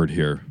kind of numbered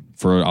here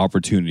for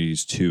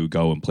opportunities to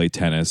go and play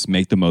tennis,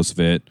 make the most of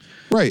it.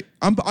 Right.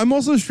 I'm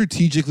also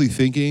strategically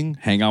thinking.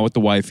 Hang out with the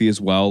wifey as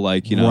well.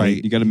 Like, you know,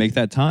 Right. you got to make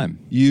that time.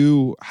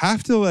 You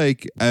have to,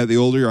 like, the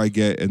older I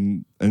get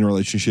in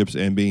relationships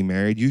and being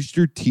married, you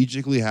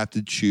strategically have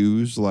to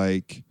choose,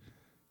 like,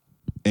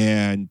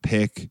 and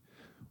pick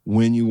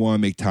when you want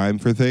to make time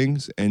for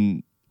things.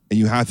 And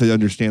you have to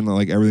understand that,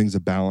 like, everything's a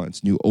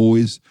balance. And you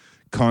always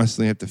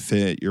constantly have to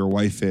fit your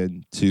wife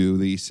into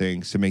these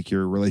things to make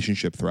your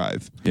relationship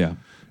thrive. Yeah.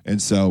 And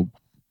so,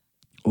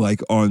 like,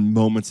 on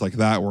moments like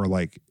that where,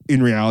 like,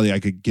 in reality, I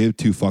could give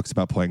two fucks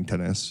about playing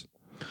tennis.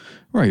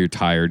 Right, you're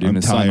tired. You're in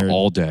the sun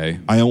all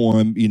day. I don't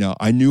want to,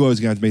 I knew I was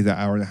going to have to make that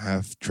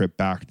hour-and-a-half trip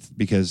back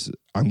because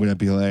I'm going to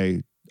be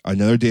like,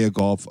 another day of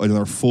golf,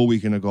 another full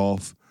weekend of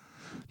golf.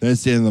 Then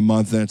it's the end of the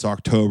month, then it's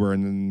October,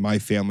 and then my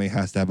family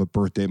has to have a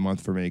birthday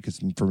month for me because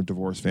I'm from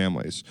divorced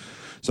families.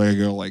 So I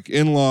go, like,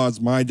 in-laws,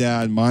 my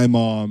dad, my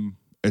mom.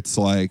 It's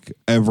like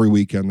every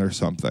weekend there's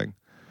something.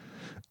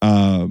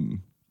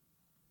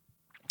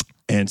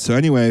 And so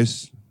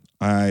anyways,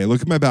 I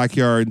look at my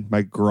backyard.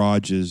 My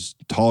garage is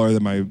taller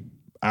than my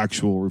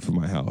actual roof of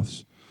my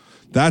house.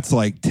 That's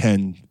like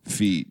 10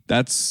 feet.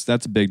 That's a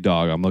big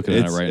dog. I'm looking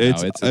at it right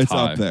now. It's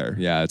high. up there.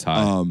 Yeah, it's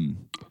high.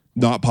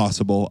 Not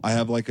possible. I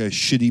have like a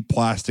shitty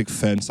plastic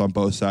fence on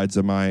both sides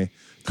of my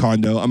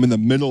condo. I'm in the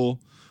middle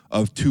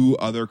of two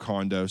other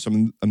condos.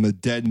 I'm the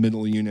dead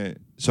middle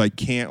unit, so I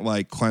can't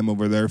like climb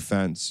over their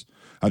fence.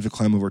 I have to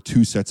climb over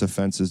two sets of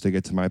fences to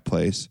get to my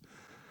place.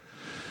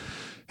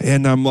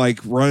 And I'm like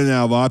running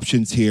out of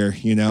options here,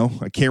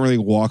 I can't really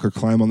walk or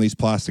climb on these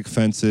plastic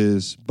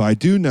fences, but I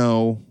do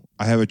know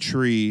I have a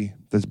tree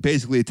that's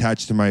basically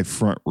attached to my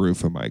front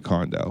roof of my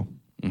condo.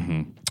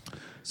 Mm-hmm.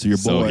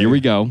 So here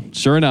we go.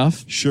 Sure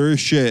enough. Sure as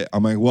shit.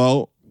 I'm like,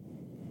 well,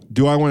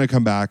 do I want to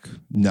come back?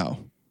 No,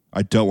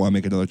 I don't want to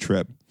make another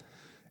trip.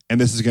 And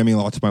this is going to mean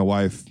a lot to my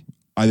wife.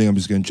 I think I'm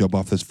just going to jump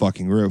off this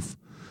fucking roof.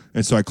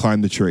 And so I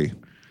climbed the tree.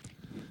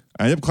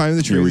 I ended up climbing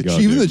the tree. Here we go,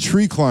 Even dude. the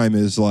tree climb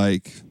is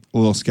like a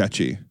little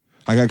sketchy.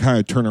 I got to kind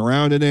of turn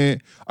around in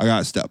it. I got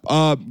to step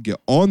up, get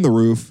on the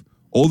roof.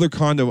 Older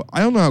condo. I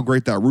don't know how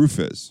great that roof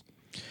is.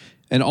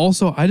 And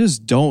also, I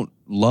just don't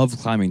love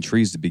climbing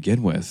trees to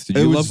begin with. Did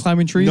you love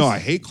climbing trees? No, I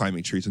hate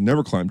climbing trees. I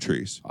never climbed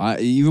trees.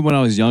 Even when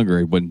I was younger,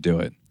 I wouldn't do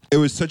it. It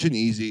was such an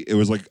easy, it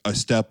was like a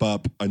step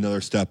up, another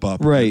step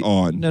up, Right.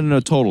 on. No,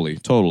 totally.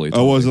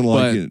 I wasn't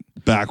like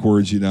it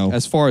backwards,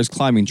 As far as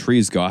climbing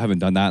trees go, I haven't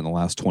done that in the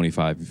last 20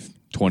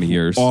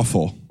 years.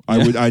 Awful.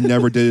 I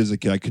never did as a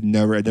kid. I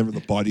never had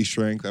the body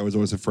strength. I was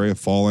always afraid of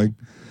falling.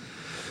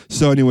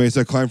 So anyways,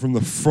 I climbed from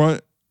the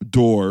front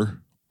door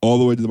all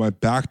the way to my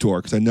back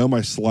door because I know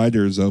my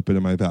slider is open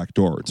in my back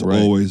door. It's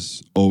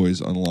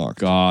always unlocked.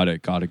 Got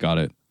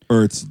it.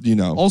 Or it's,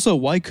 Also,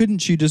 why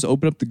couldn't you just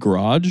open up the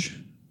garage?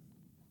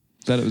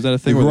 Was that a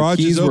thing? The where garage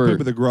the keys is open, were...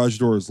 but the garage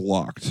door is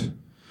locked.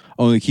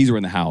 Oh, the keys were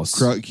in the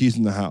house. Keys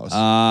in the house.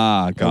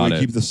 Got we it.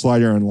 keep the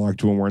slider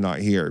unlocked when we're not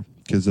here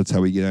because that's how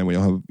we get in. We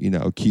don't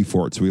have, a key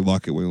for it, so we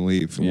lock it when we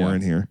leave and we're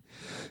in here.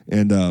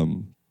 And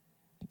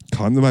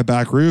climb to my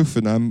back roof,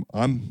 and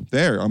I'm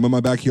there. I'm in my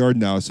backyard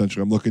now,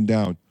 essentially. I'm looking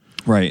down.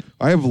 Right.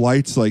 I have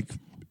lights like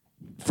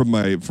from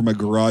my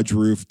garage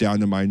roof down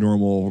to my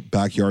normal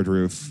backyard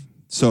roof.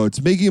 So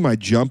it's making my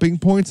jumping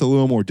points a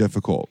little more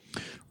difficult.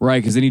 Right,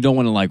 because then you don't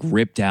want to like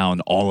rip down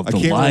all of the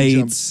lights. I can't really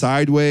jump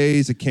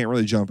sideways. I can't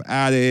really jump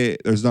at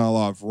it. There's not a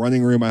lot of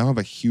running room. I don't have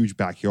a huge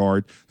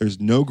backyard. There's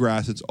no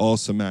grass. It's all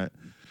cement.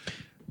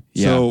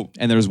 Yeah. So,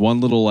 and there's one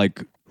little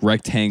like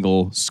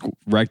rectangle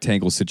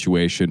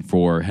situation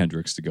for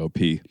Hendrix to go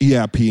pee.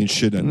 Yeah, pee and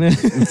shit in.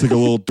 It's like a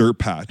little dirt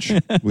patch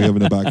we have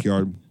in the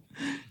backyard.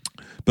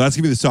 But that's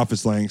gonna be the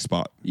softest laying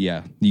spot.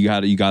 Yeah, you got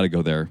to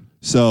go there.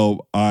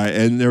 So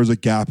and there was a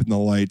gap in the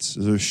lights.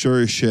 So sure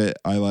as shit,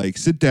 I like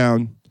sit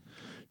down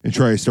and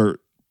try to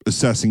start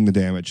assessing the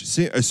damage.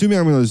 Assuming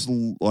I'm going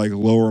to like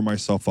lower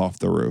myself off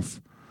the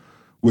roof,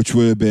 which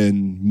would have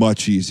been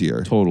much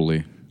easier.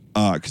 Totally.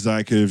 Because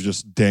I could have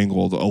just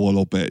dangled a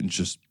little bit and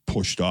just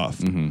pushed off.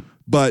 Mm-hmm.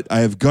 But I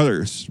have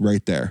gutters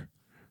right there,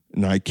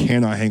 and I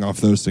cannot hang off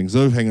those things.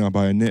 Those are hanging on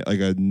by a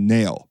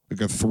nail,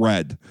 like a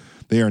thread.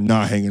 They are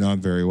not hanging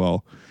on very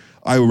well.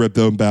 I will rip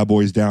those bad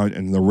boys down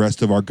and the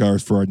rest of our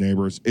gutters for our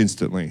neighbors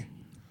instantly.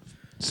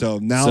 So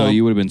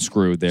you would have been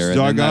screwed there.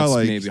 So and I got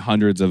that's maybe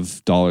hundreds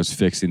of dollars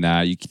fixing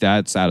that.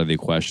 That's out of the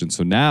question.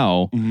 So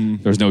now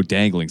there's no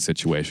dangling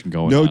situation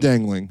going on. No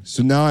dangling.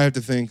 So now I have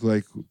to think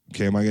like,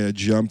 okay, am I going to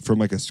jump from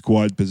like a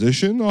squat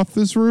position off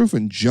this roof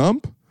and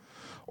jump?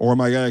 Or am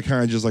I going to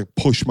kind of just like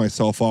push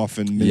myself off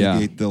and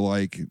mitigate the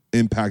like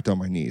impact on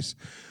my knees?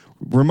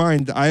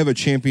 I have a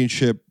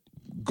championship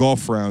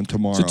golf round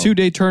tomorrow. It's a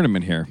 2-day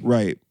tournament here.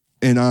 Right.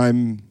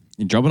 And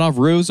you're jumping off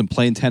roofs and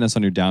playing tennis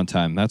on your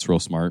downtime. That's real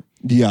smart.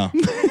 Yeah.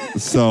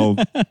 So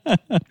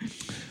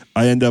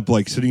I end up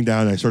like sitting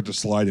down and I start to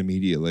slide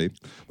immediately.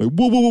 Like,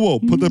 whoa.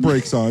 Put the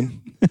brakes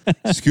on.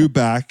 Scoot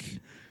back.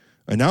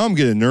 And now I'm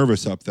getting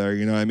nervous up there.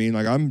 You know what I mean?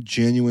 Like I'm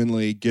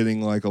genuinely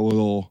getting like a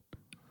little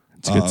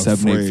It's a good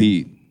 7-8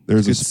 feet.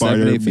 There's a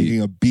spider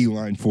making a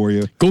beeline for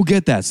you. Go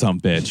get that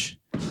bitch.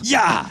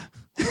 Yeah.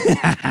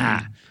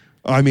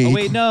 I mean,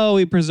 wait, no,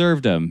 we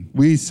preserved him.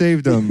 We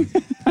saved him.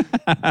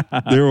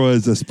 There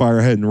was a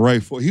spider heading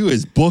right for. He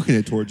was booking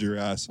it towards your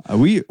ass.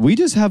 We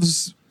just have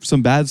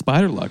some bad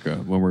spider luck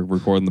when we're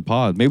recording the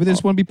pod. Maybe they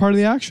just want to be part of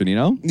the action, you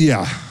know?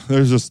 Yeah,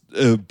 there's just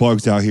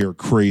bugs out here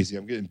crazy.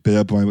 I'm getting bit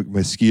up by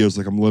mosquitoes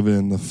like I'm living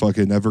in the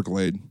fucking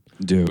Everglade.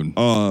 Dude.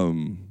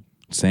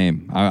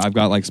 Same. I've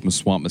got like some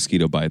swamp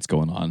mosquito bites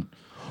going on.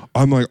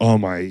 I'm like on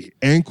my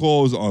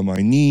ankles, on my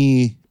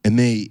knee, and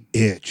they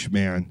itch,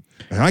 man.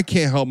 And I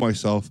can't help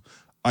myself.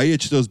 I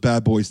itch those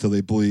bad boys till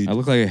they bleed. I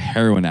look like a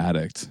heroin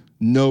addict.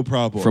 No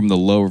problem. From the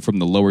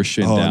lower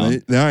shin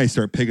down. Then I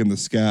start picking the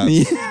scabs.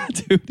 Yeah,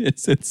 dude,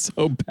 it's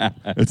so bad.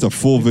 It's a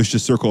full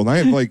vicious circle. And I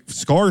have like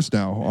scars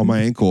now on my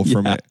ankle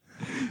from it.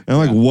 And I'm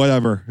like,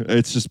 whatever.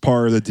 It's just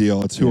part of the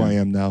deal. It's who I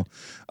am now.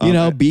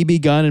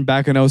 BB gun and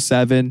back in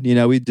 07,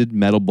 we did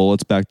metal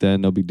bullets back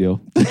then. No big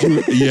deal.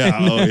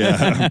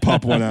 Yeah.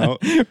 Pop one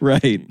out.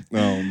 Right.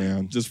 Oh,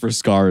 man. Just for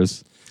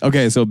scars.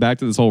 Okay, so back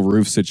to this whole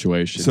roof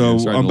situation. So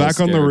I'm back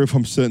on the roof.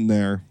 I'm sitting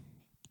there.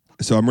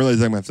 So I'm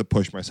realizing I'm going to have to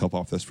push myself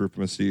off this roof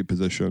from a seated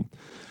position.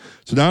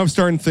 So now I'm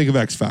starting to think of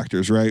X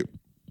factors, right?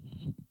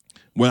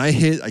 When I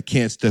hit, I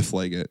can't stiff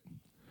leg it.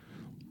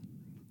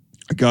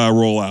 I got to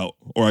roll out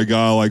or I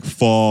got to like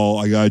fall.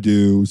 I got to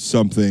do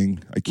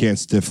something. I can't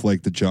stiff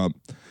leg the jump.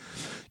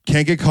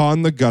 Can't get caught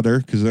in the gutter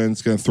because then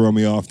it's going to throw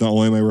me off. Not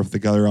only am I rip the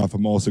gutter off,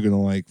 I'm also going to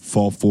like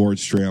fall forward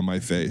straight on my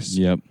face.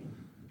 Yep.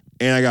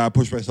 And I got to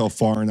push myself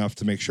far enough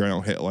to make sure I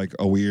don't hit like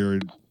a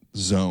weird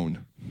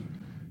zone.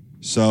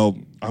 So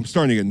I'm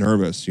starting to get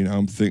nervous.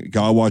 I'm thinking,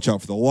 gotta watch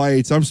out for the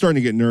lights. I'm starting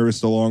to get nervous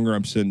the longer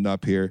I'm sitting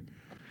up here.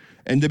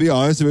 And to be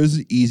honest, if it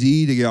was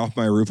easy to get off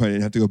my roof, I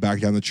didn't have to go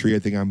back down the tree. I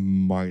think I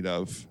might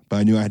have. But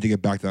I knew I had to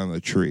get back down the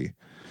tree.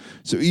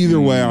 So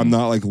either way, I'm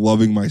not like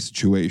loving my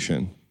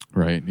situation.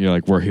 Right. You're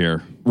like, we're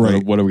here.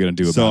 Right. What are we going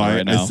to do about it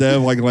right now? Instead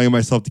of like letting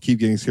myself to keep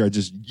getting scared, I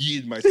just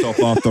yeeted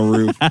myself off the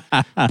roof,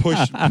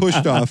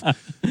 pushed off,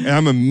 and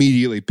I'm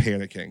immediately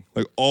panicking.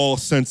 Like all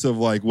sense of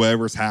like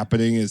whatever's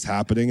happening is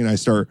happening. And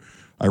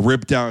I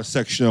rip down a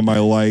section of my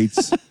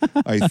lights.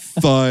 I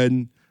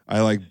thud.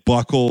 I like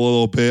buckle a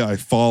little bit. I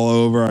fall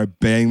over. I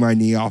bang my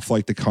knee off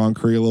like the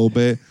concrete a little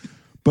bit.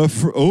 But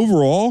for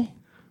overall,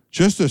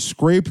 just a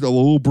scraped, a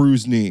little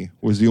bruised knee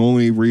was the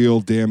only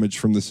real damage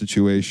from the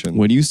situation.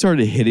 When you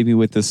started hitting me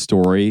with this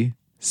story,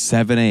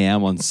 7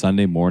 a.m. on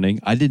Sunday morning,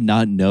 I did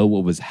not know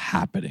what was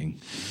happening.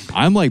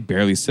 I'm like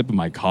barely sipping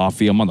my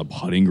coffee. I'm on the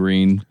putting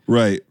green.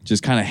 Right.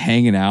 Just kind of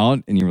hanging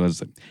out. And you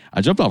realize,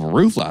 I jumped off a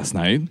roof last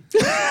night.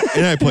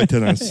 And I played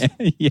tennis.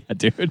 Yeah,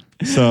 dude.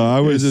 So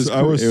I was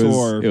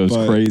sore. It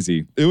was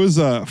crazy. It was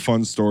a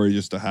fun story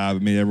just to have.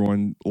 It made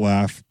everyone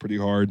laugh pretty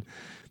hard.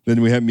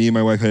 Then me and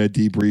my wife had a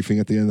debriefing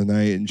at the end of the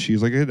night, and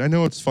she's like, I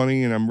know it's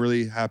funny, and I'm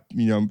really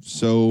happy, I'm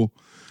so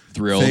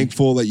thrilled,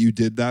 thankful that you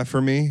did that for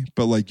me,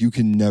 but like you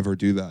can never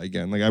do that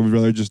again. Like I would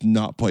rather just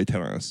not play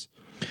tennis.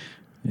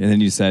 And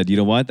then you said, you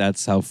know what?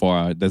 That's how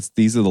far.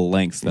 These are the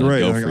lengths that I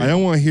go for. I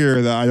don't want to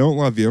hear that I don't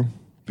love you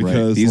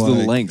because these are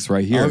the lengths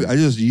right here. I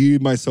just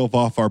yeeted myself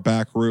off our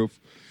back roof,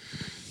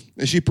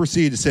 and she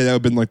proceeded to say that would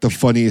have been like the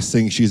funniest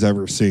thing she's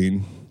ever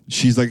seen.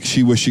 She's like,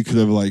 she wished she could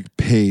have like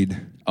paid.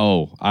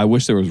 Oh, I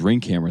wish there was Ring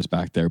cameras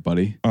back there,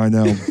 buddy. I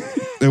know.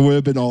 It would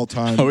have been all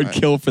time. I would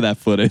kill for that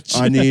footage.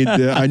 I need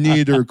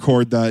to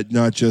record that,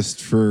 not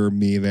just for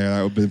me there.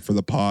 That would have been for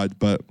the pod.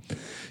 But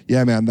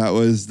yeah, man, that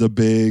was the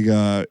big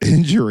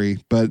injury.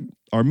 But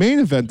our main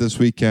event this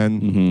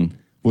weekend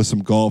was some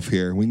golf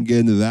here. We can get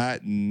into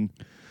that. And,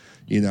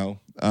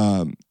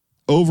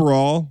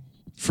 overall,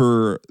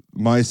 for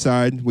my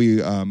side,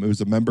 it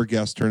was a member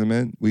guest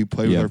tournament. We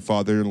played with our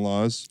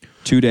father-in-laws.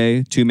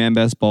 2-day, 2-man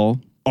best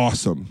ball.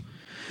 Awesome.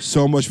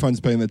 So much fun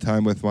spending the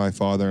time with my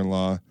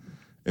father-in-law.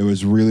 It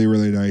was really,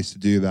 really nice to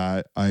do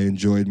that. I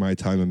enjoyed my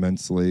time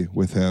immensely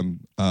with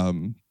him.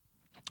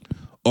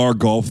 Our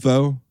golf,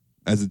 though,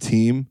 as a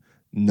team,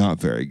 not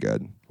very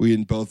good. We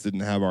both didn't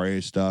have our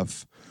A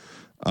stuff.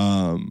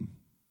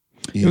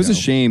 It was a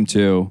shame,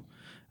 too.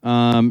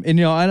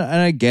 And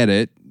I get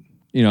it.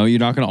 You're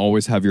not going to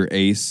always have your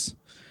ace,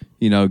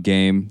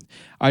 game.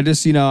 I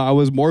just, I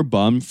was more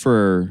bummed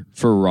for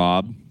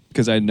Rob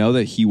because I know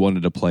that he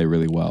wanted to play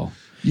really well.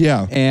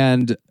 Yeah.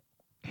 And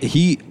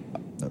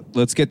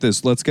let's get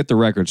the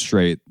record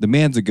straight. The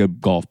man's a good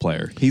golf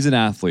player. He's an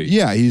athlete.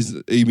 Yeah, he's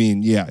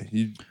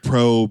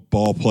pro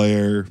ball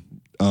player,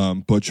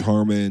 Butch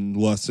Harmon,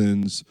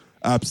 lessons,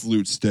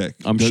 absolute stick.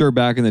 I'm sure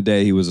back in the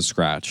day he was a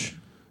scratch.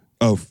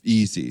 Oh,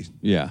 easy.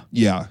 Yeah.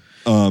 Yeah.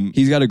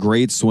 He's got a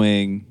great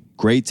swing,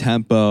 great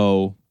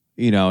tempo.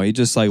 He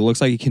just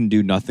looks like he can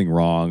do nothing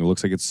wrong. It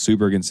looks like it's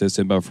super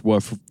consistent, but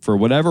for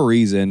whatever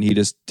reason, he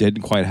just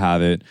didn't quite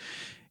have it.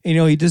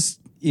 He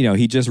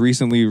just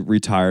recently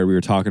retired. We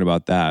were talking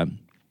about that,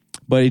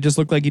 but he just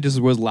looked like he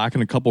just was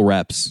lacking a couple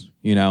reps.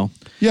 Yeah,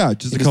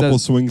 just a couple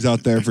swings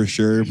out there for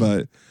sure,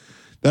 but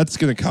that's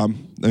gonna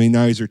come. I mean,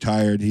 now he's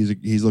retired.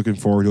 He's looking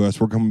forward to us.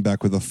 We're coming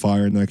back with a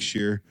fire next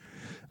year.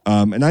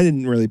 And I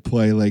didn't really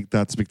play like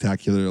that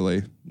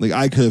spectacularly. Like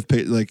I could have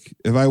paid, like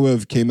if I would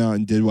have came out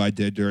and did what I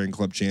did during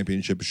club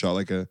championship, shot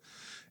like a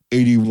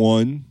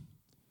 81,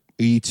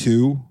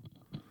 82,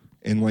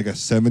 and like a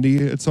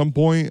 70 at some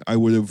point,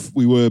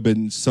 we would have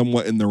been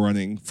somewhat in the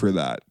running for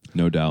that.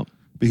 No doubt.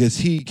 Because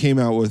he came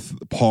out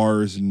with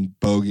pars and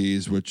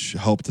bogeys, which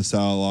helped us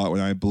out a lot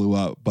when I blew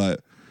up.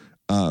 But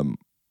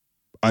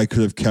I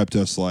could have kept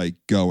us like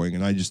going,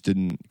 and I just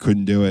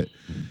couldn't do it.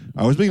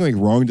 I was making like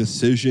wrong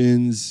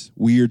decisions,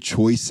 weird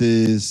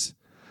choices,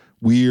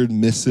 weird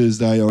misses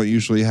that I don't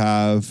usually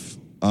have.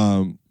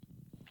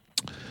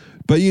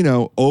 But you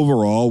know,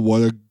 overall,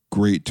 what a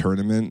great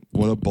tournament!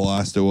 What a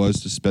blast it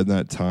was to spend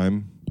that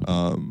time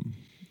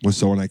with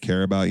someone I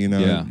care about. You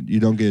know,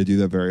 you don't get to do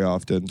that very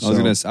often.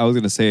 I was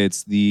gonna say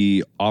it's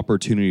the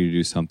opportunity to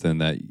do something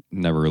that you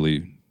never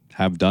really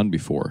have done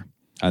before.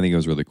 I think it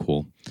was really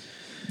cool.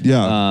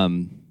 Yeah.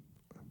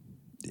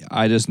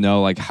 I just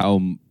know like how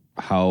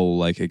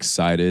like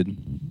excited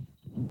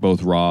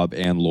both Rob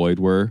and Lloyd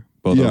were,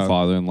 both our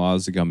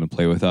father-in-laws, to come and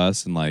play with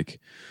us, and like,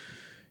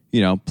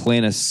 you know,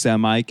 playing a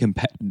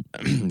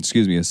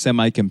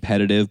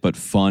semi-competitive but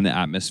fun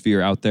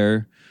atmosphere out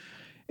there.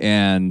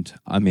 And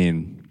I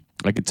mean,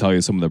 I could tell you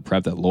some of the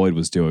prep that Lloyd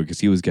was doing because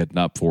he was getting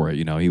up for it.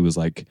 You know, he was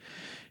like,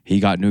 he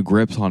got new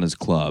grips on his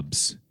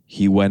clubs.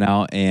 He went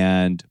out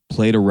and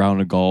played a round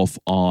of golf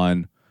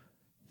on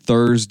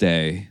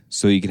Thursday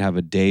so he could have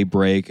a day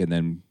break and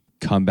then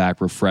come back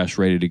refreshed,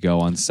 ready to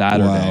go on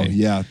Saturday. Wow,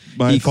 yeah.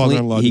 My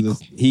father-in-law did this.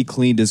 He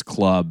cleaned his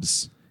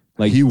clubs.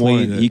 Like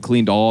he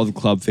cleaned all the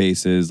club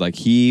faces. Like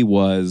he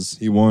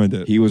wanted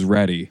it. He was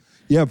ready.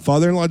 Yeah,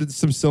 father-in-law did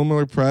some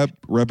similar prep,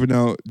 repping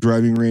out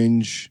driving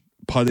range,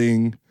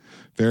 putting,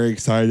 very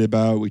excited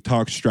about it. We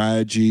talked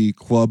strategy,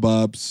 club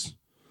ups,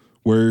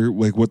 where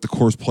like what the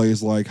course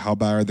plays like, how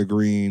bad are the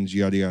greens,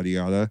 yada yada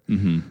yada.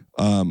 Mm-hmm.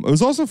 It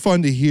was also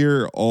fun to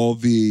hear all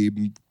the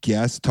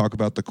guests talk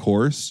about the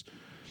course.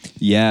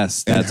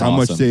 Yes, that's and how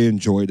awesome. much they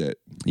enjoyed it.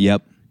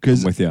 Yep,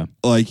 because with you.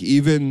 Like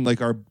even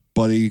like our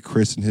buddy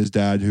Chris and his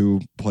dad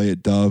who play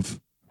at Dove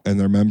and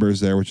their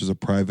members there, which is a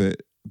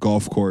private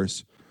golf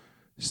course,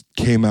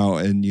 came out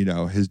and you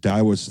know his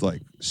dad was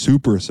like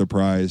super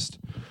surprised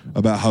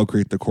about how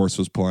great the course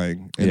was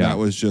playing, and that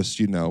was just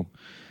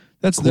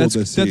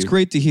That's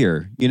great to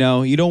hear. You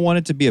know, you don't want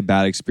it to be a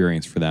bad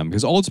experience for them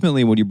because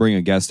ultimately when you bring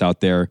a guest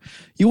out there,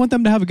 you want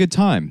them to have a good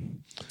time.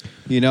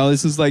 You know,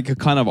 this is like a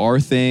kind of our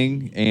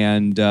thing,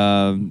 and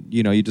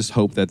you know, you just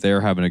hope that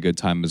they're having a good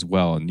time as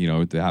well, and you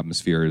know, the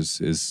atmosphere is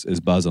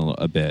buzzing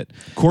a bit.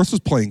 Course was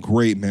playing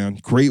great, man.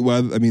 Great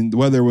weather. I mean, the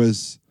weather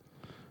was.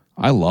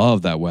 I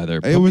love that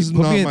weather. It was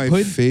not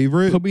my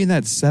favorite. Put me in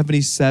that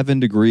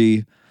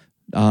 77-degree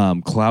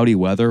cloudy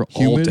weather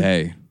all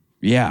day.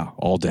 Yeah,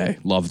 all day.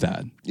 Love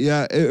that.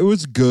 Yeah, it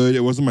was good.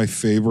 It wasn't my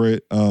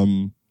favorite.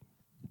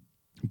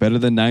 Better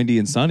than 90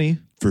 and sunny.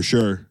 For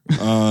sure.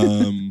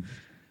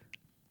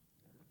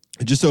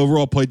 It just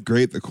overall played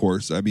great, the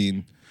course. I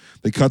mean,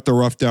 they cut the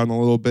rough down a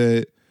little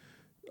bit.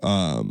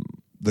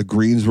 The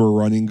greens were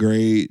running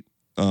great,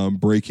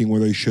 breaking where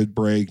they should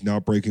break,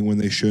 not breaking when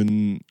they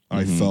shouldn't. Mm-hmm.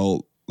 I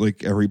felt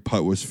like every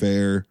putt was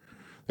fair.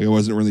 Like I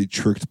wasn't really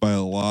tricked by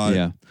a lot.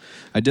 Yeah.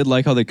 I did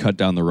like how they cut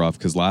down the rough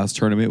because last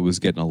tournament it was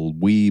getting a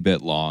wee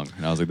bit long.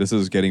 And I was like, this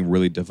is getting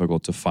really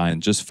difficult to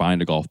find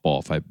a golf ball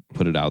if I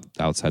put it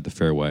outside the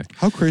fairway.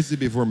 How crazy to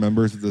be if we're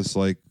members of this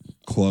like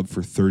club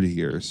for 30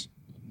 years.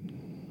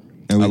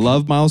 I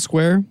love Miles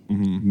Square.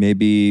 Mm-hmm.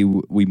 Maybe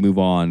we move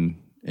on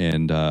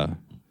and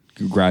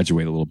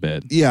graduate a little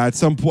bit. Yeah, at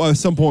some point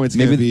it's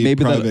going to be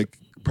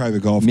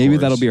private golf maybe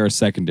course. That'll be our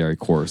secondary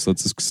course.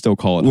 Let's just still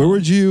call it Where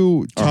would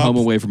you our home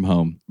away from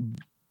home?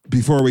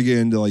 Before we get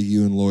into like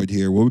you and Lloyd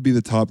here, what would be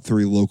the top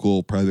 3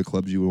 local private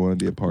clubs you would want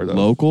to be a part of?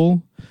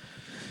 Local?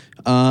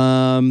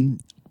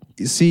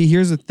 See,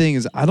 here's the thing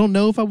is I don't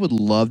know if I would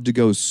love to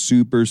go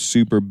super,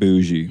 super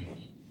bougie.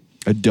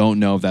 I don't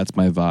know if that's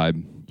my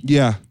vibe.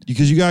 Yeah,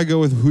 because you got to go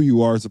with who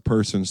you are as a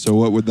person. So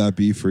what would that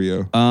be for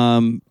you?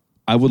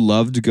 I would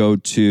love to go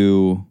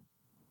to,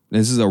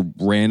 this is a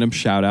random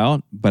shout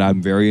out, but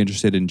I'm very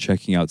interested in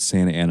checking out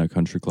Santa Ana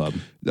Country Club.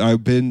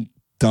 I've been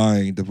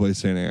dying to play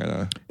Santa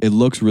Ana. It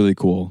looks really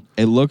cool.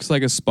 It looks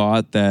like a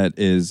spot that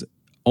is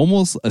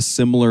almost a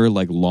similar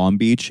like Long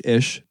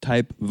Beach-ish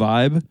type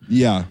vibe.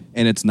 Yeah.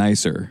 And it's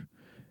nicer.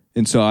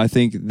 And so I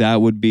think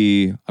that would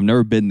be, I've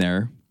never been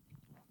there,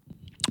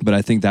 but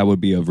I think that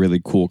would be a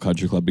really cool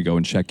country club to go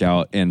and check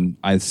out. And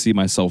I see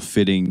myself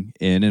fitting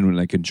in and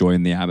like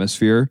enjoying the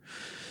atmosphere.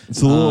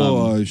 It's a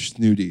little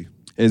snooty.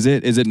 Is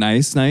it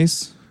nice?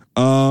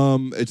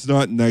 It's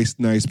not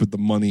nice, but the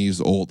money is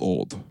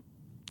old.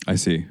 I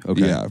see.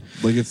 Okay. Yeah.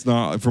 Like it's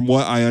not, from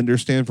what I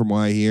understand, from what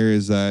I hear,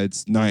 is that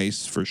it's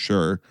nice for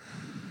sure.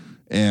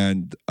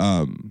 And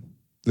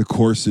the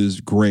course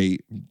is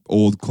great.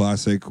 Old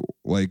classic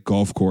like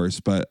golf course,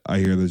 but I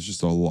hear there's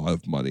just a lot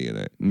of money in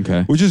it.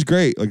 Okay. Which is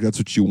great. Like that's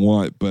what you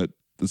want, but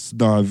it's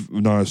not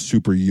a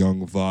super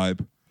young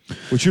vibe.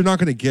 Which you're not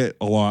going to get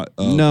a lot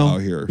of out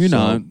here. You're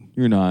not.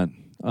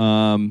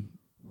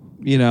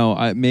 You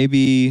know,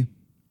 maybe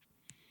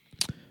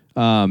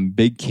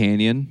Big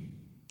Canyon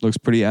looks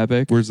pretty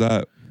epic. Where's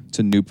that? It's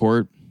in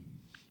Newport.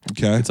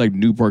 Okay. It's like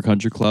Newport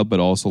Country Club, but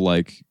also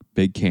like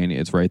Big Canyon.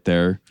 It's right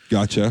there.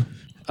 Gotcha.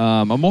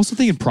 I'm also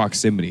thinking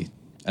proximity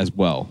as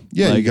well.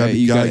 Yeah, like,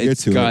 you gotta get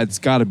to it. It's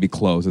got to be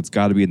close. It's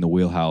got to be in the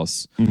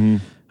wheelhouse. Mm-hmm.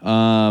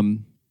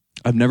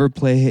 I've never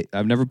played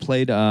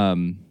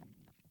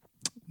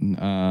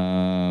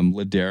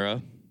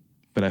Ladera,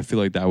 but I feel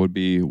like that would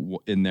be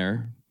in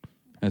there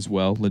as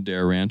well.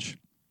 Ladera Ranch.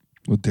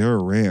 Ladera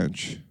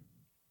Ranch.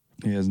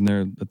 Yeah, isn't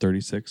there a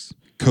 36?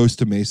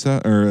 Costa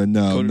Mesa or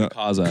no? Coda de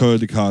Caza. Coda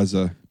de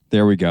Caza.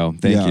 There we go.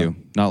 Thank you.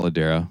 Not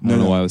Ladera. I don't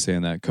know why I was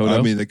saying that. Kodo?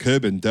 I mean, it could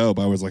have been dope.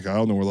 I was like, I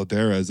don't know where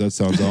Ladera is. That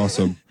sounds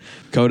awesome.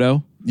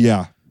 Kodo?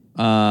 Yeah.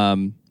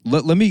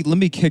 Let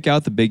me kick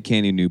out the Big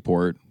Canyon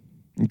Newport.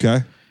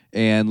 Okay.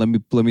 And let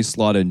me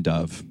slot in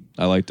Dove.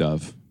 I like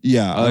Dove.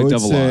 Yeah, I like would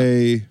Dove a lot.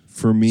 say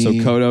for me. So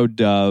Kodo,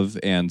 Dove,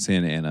 and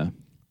Santa Ana.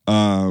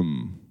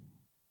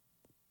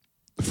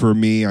 For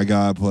me, I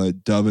gotta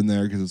put Dove in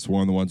there because it's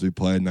one of the ones we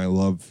played, and I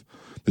love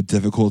the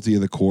difficulty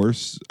of the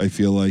course. I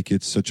feel like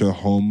it's such a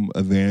home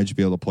advantage to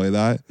be able to play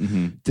that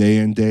day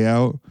in, day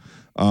out.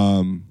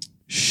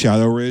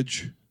 Shadow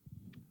Ridge.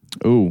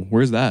 Ooh,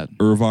 where's that?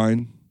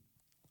 Irvine.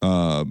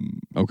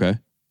 Okay.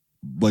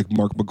 Like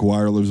Mark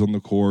McGuire lives on the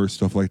course,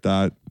 stuff like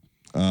that.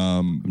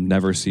 I've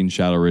never seen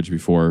Shadow Ridge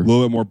before. A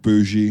little bit more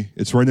bougie.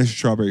 It's right next to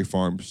Strawberry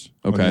Farms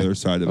on Okay. the other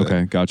side of it.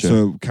 Okay, gotcha.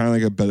 So kind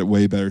of like a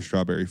way better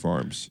Strawberry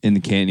Farms. In the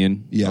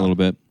canyon, Yeah. a little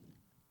bit.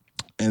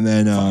 And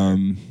then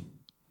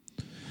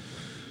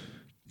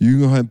you can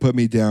go ahead and put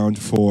me down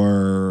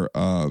for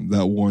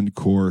that one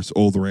course,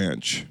 Old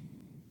Ranch.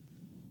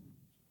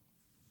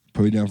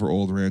 Put me down for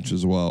Old Ranch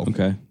as well.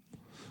 Okay.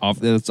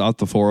 That's off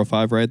the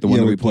 405, right? The one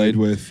that we played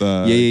with.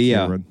 Yeah.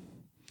 Cameron.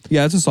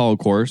 Yeah, it's a solid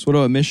course. What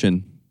about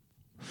Mission?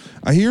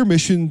 I hear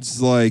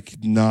Mission's like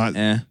not.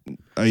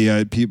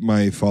 Yeah,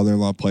 my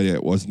father-in-law played it.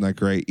 It wasn't that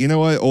great. You know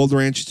what? Old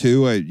Ranch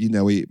too.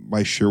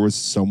 My shirt was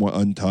somewhat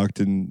untucked,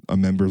 and a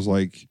member's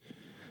like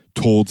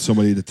told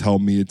somebody to tell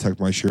me to tuck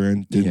my shirt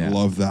in. Didn't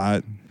love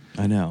that.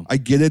 I know. I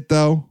get it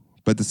though,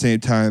 but at the same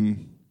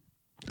time,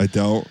 I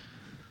don't.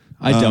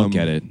 I don't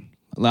get it.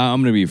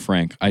 I'm going to be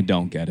frank. I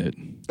don't get it.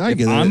 I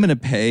get it. I'm going to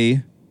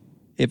pay,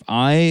 if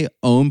I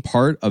own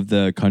part of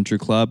the country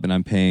club and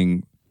I'm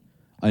paying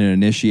an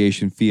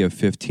initiation fee of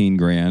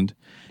 $15,000,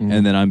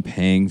 and then I'm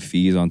paying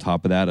fees on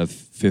top of that of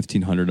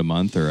 $1,500 a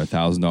month or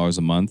 $1,000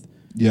 a month.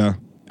 Yeah.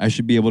 I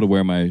should be able to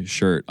wear my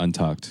shirt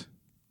untucked.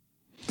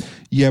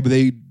 Yeah, but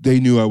they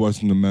knew I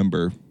wasn't a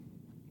member.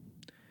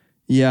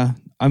 Yeah.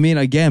 I mean,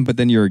 again, but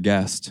then you're a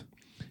guest.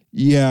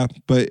 Yeah,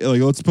 but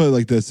like let's put it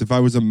like this: if I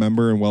was a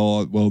member and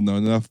well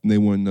known enough, they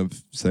wouldn't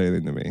have said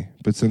anything to me.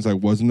 But since I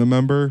wasn't a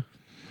member,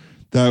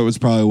 that was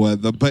probably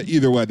what. But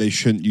either way, you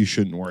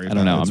shouldn't worry. I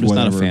don't know. I'm just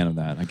not a fan of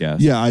that, I guess.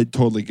 Yeah, I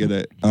totally get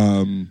it.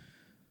 I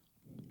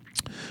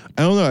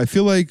don't know. I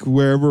feel like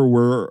wherever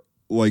we're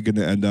like going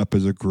to end up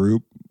as a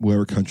group,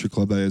 whatever country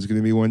club that is going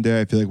to be one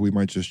day, I feel like we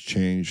might just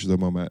change the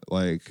moment.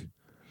 Like,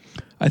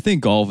 I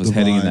think golf is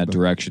heading in that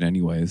direction,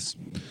 anyways.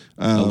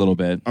 A little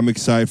bit. I'm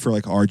excited for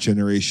like our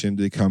generation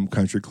to become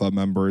country club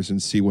members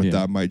and see what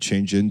that might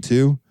change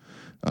into.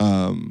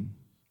 Tell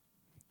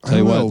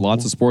you what,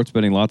 lots of sports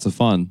betting, lots of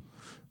fun.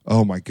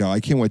 Oh my God. I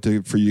can't wait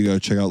for you to go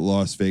check out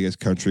Las Vegas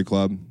Country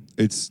Club.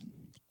 It's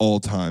all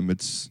time.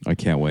 I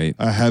can't wait.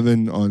 A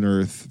heaven on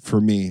earth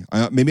for me.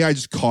 Maybe I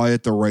just caught it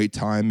at the right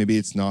time. Maybe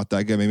it's not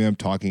that good. Maybe I'm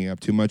talking up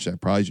too much. I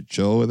probably should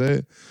chill with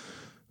it.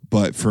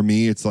 But for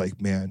me, it's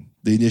like, man,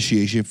 the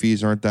initiation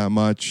fees aren't that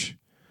much.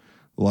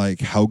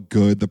 Like how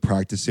good the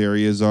practice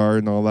areas are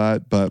and all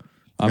that. But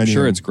I'm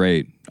sure it's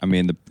great. I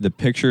mean, the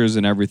pictures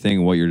and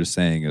everything, what you're just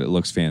saying, it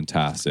looks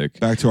fantastic.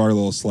 Back to our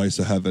little slice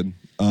of heaven.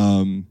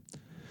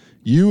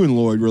 You and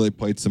Lloyd really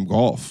played some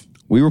golf.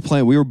 We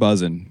were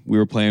buzzing. We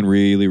were playing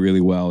really,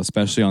 really well,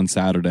 especially on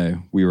Saturday.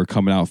 We were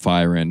coming out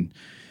firing.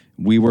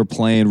 We were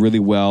playing really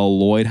well.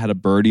 Lloyd had a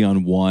birdie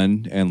on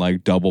one and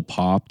like double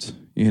popped,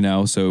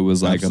 so it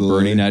was like a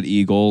birdie net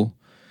eagle.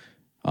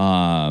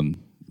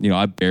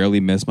 I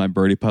barely missed my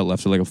birdie putt,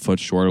 left it like a foot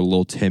short, a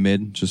little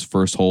timid. Just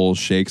first hole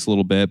shakes a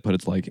little bit, but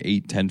it's like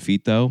 8-10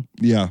 feet though.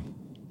 Yeah.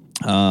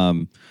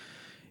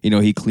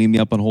 He cleaned me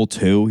up on hole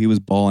 2. He was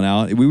balling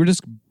out. We were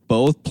just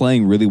both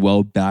playing really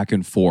well back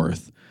and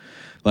forth.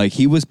 Like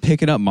he was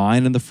picking up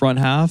mine in the front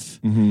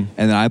half, and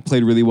then I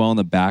played really well in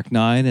the back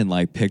 9 and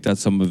like picked up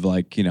some of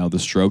like, the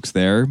strokes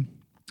there.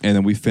 And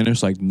then we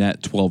finished like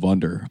net 12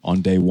 under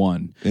on day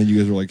 1. And you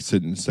guys were like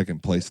sitting in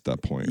second place at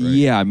that point, right?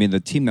 Yeah, I mean, the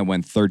team that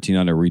went 13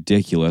 under,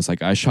 ridiculous.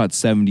 Like I shot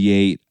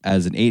 78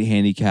 as an 8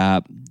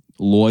 handicap.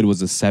 Lloyd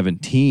was a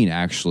 17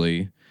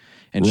 actually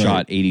and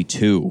shot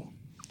 82.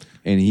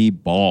 And he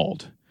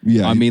balled.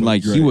 Yeah, I mean,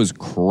 like he was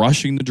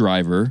crushing the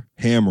driver.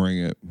 Hammering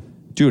it.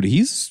 Dude,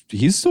 he's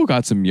still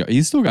got some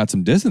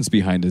distance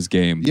behind his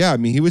game. Yeah, I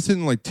mean, he was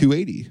hitting like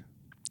 280.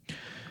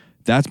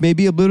 That's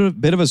maybe a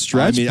bit of a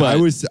stretch. I mean,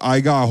 but I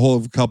got a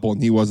hold of a couple,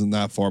 and he wasn't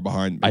that far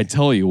behind me. I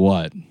tell you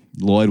what,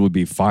 Lloyd would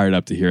be fired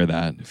up to hear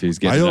that if he's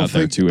getting out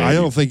there 280. I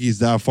don't think he's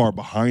that far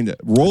behind it.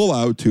 Roll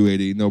out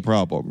 280, no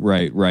problem.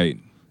 Right.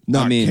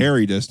 Not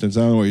carry distance.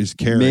 I don't know what he's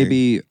carrying.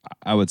 Maybe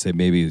I would say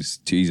he's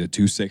a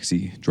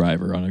 260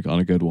 driver on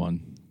a good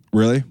one.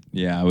 Really?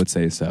 Yeah, I would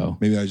say so.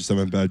 Maybe I just have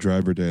a bad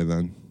driver day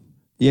then.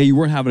 Yeah, you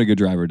weren't having a good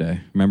driver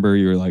day. Remember,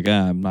 you were like,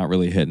 I'm not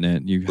really hitting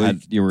it. You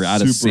were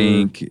out of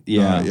sync.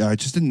 Yeah, yeah. I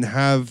just didn't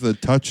have the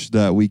touch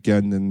that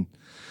weekend, and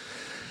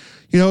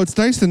it's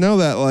nice to know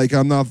that like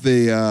I'm not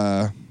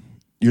the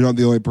you're not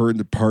the only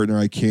partner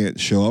I can't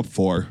show up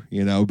for.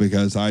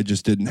 Because I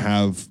just didn't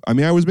have. I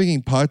mean, I was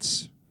making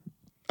putts.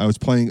 I was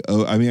playing.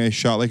 I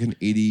shot like an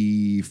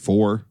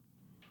 84.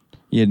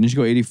 Yeah, didn't you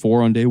go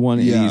 84 on day one?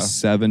 Yeah.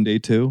 87 day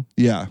two.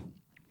 Yeah.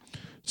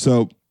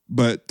 So,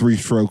 but 3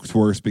 strokes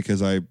worse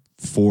because I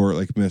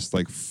missed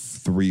like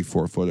 3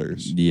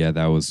 4-footers. Yeah,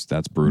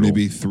 that's brutal.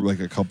 Maybe like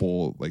a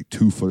couple like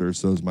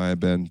 2-footers. Those might have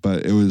been,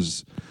 but it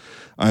was.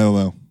 I don't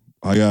know.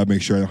 I gotta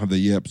make sure I don't have the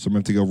yips. So I'm gonna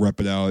have to go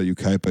rep it out at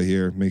Ukaipa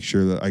here. Make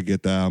sure that I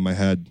get that out of my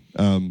head.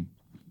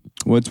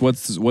 What's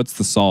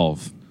the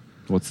solve?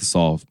 What's the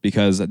solve?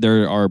 Because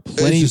there are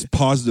plenty. It's just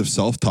positive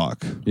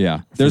self-talk.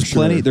 Yeah, there's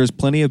plenty. Sure. There's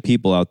plenty of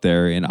people out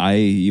there, and I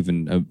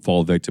even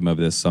fall victim of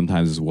this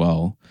sometimes as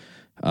well.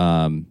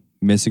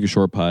 Missing a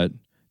short putt,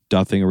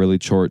 duffing a really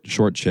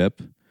short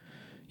chip.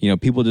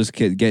 People just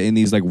get in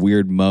these like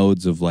weird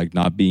modes of like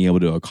not being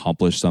able to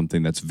accomplish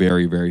something that's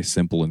very, very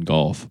simple in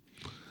golf.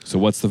 So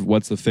what's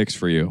the fix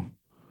for you?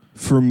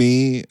 For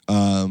me,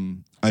 I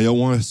don't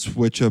want to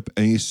switch up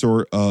any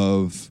sort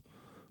of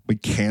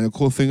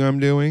mechanical thing I'm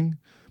doing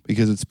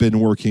because it's been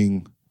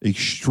working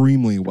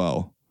extremely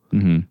well.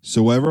 Mm-hmm.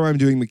 So whatever I'm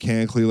doing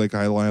mechanically, like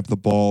I line up the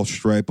ball,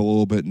 stripe a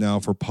little bit now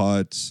for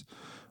putts,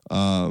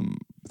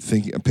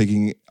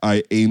 picking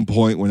aim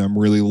point when I'm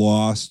really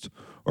lost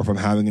or if I'm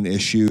having an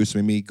issue.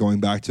 So maybe going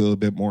back to a little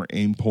bit more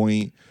aim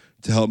point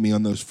to help me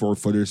on those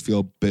 4-footers feel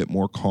a bit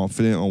more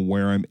confident on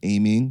where I'm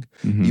aiming,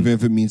 even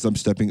if it means I'm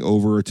stepping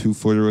over a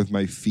 2-footer with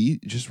my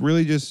feet. Just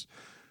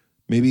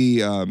maybe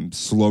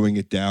slowing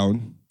it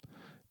down.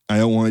 I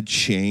don't want to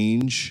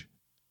change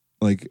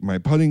like my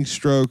putting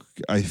stroke.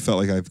 I felt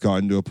like I've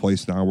gotten to a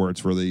place now where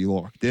it's really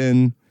locked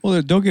in.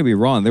 Well, don't get me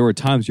wrong. There were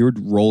times you were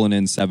rolling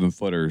in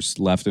 7-footers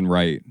left and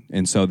right.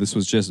 And so this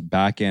was just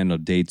back end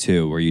of day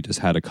 2 where you just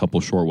had a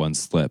couple short ones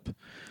slip.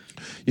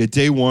 Yeah,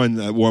 day 1,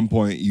 at one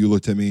point, you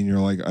looked at me and you're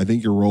like, I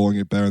think you're rolling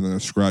it better than a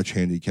scratch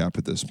handicap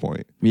at this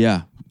point.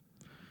 Yeah.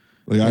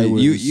 Like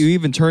you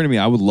even turned to me,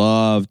 I would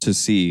love to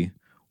see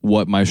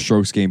what my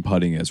strokes game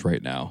putting is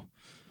right now.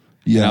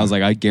 Yeah. And I was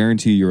like, I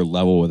guarantee you're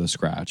level with a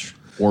scratch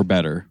or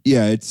better.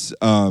 Yeah, it's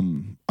I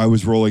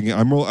was rolling in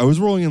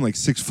like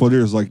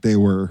 6-footers like they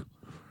were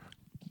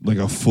like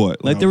a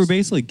foot. Like they were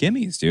basically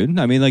gimmies, dude.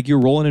 I mean, like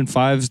you're rolling in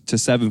 5 to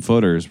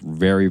 7-footers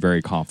very,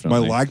 very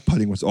confidently. My lag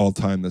putting was all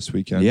time this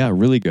weekend. Yeah,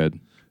 really good.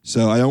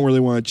 So I don't really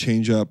want to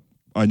change up.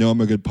 I know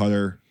I'm a good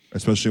putter,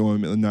 especially when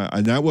I'm in that.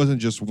 And that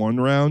wasn't just one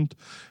round.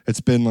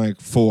 It's been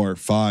like 4,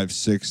 5,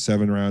 6,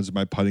 7 rounds of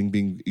my putting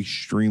being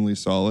extremely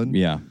solid.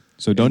 Yeah.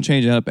 So don't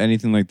change up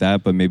anything like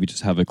that, but maybe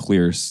just have a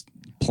clear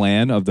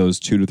plan of those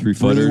 2 to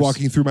 3-footers. Really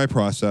walking through my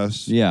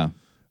process. Yeah.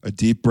 A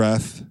deep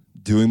breath.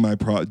 Doing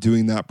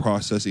that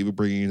process, even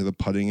bringing it into the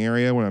putting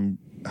area when I'm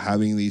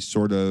having these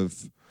sort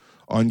of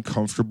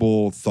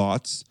uncomfortable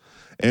thoughts,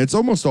 and it's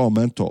almost all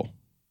mental.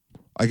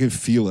 I can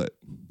feel it,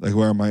 like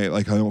where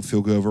I don't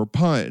feel good over a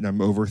punt, and I'm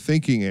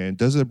overthinking it.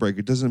 Does it break?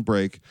 It doesn't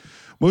break.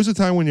 Most of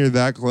the time, when you're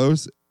that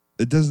close,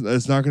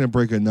 it's not going to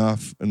break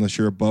enough unless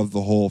you're above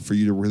the hole for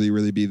you to really,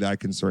 really be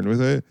that concerned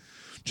with it.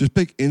 Just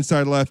pick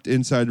inside left,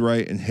 inside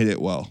right, and hit it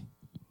well.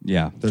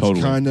 Yeah, that's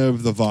totally. Kind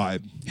of the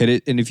vibe. Hit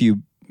it, and if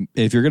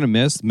you're gonna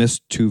miss a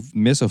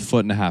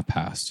 1.5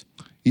 past.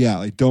 Yeah,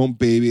 like don't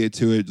baby it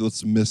to it.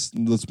 Let's miss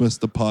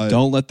the putt.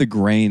 Don't let the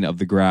grain of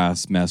the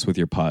grass mess with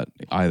your putt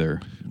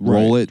either.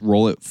 Roll it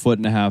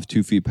 1.5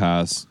 2 feet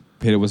past.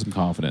 Hit it with some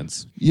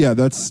confidence. Yeah,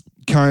 that's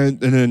and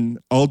then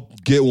I'll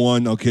get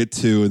 1, I'll get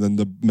 2, and then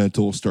the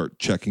mental will start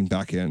checking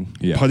back in.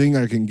 Yeah. Putting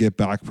I can get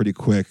back pretty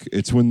quick.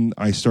 It's when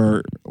I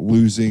start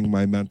losing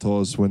my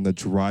mental is when the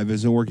drive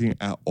isn't working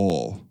at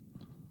all.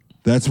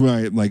 That's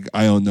when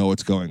I don't know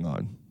what's going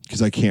on.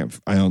 Because I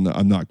don't know,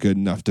 I'm not good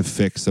enough to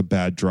fix a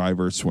bad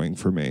driver swing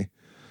for me.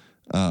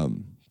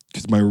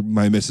 Because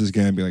my miss is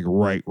going to be like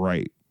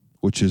right,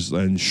 which is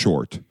and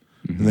short.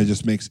 And that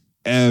just makes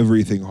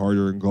everything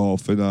harder in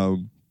golf.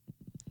 And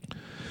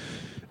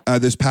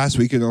this past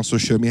weekend also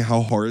showed me how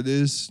hard it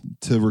is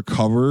to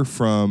recover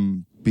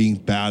from being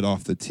bad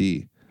off the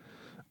tee.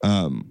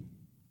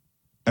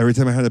 Every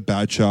time I had a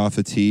bad shot off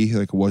the tee,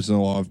 like it wasn't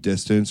a lot of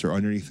distance or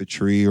underneath a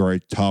tree, or I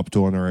topped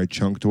one or I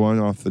chunked one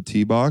off the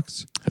tee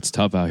box. It's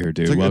tough out here,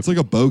 dude. It's like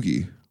a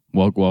bogey.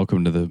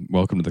 Welcome to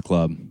the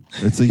club.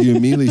 It's like you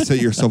immediately set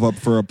yourself up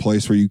for a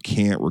place where you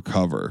can't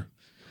recover.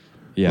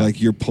 Yeah, like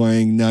you're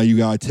playing now. You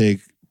got to take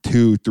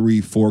 2,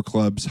 3, 4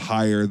 clubs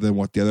higher than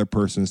what the other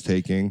person's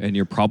taking, and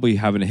you're probably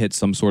having to hit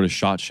some sort of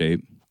shot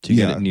shape to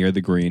get it near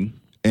the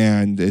green.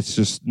 And it's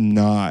just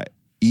not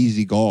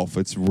easy golf.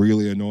 It's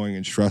really annoying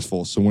and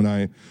stressful. So when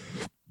I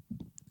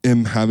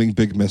am having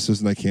big misses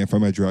and I can't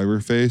find my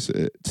driver face,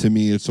 to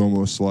me it's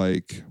almost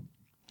like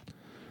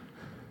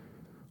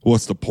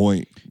what's the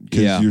point?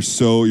 Because Yeah.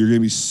 you're going to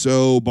be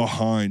so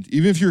behind.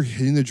 Even if you're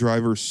hitting the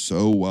driver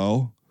so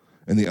well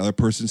and the other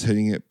person's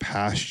hitting it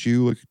past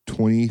you like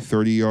 20,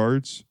 30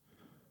 yards,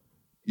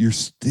 you're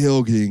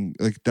still getting,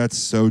 like, that's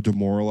so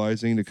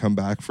demoralizing to come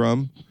back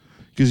from.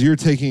 Because you're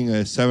taking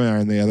a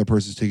 7-iron and the other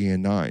person's taking a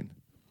 9.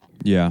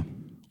 Yeah.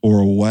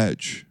 Or a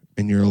wedge.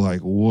 And you're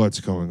like, what's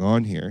going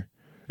on here?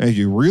 And if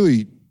you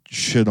really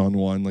shit on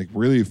one, like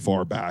really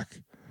far back,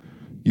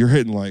 you're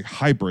hitting like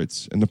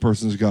hybrids and the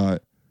person's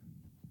got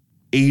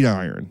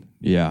 8-iron.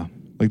 Yeah.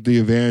 Like the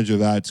advantage of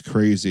that's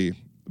crazy.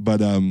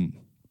 But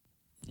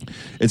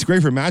it's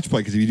great for match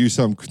play because if you do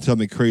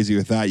something crazy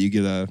with that,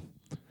 you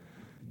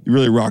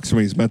really rock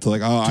somebody's mental.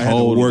 Like, oh, I had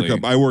to work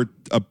up.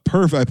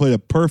 I played a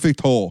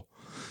perfect hole,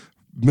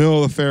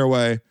 middle of the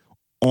fairway,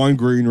 on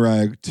green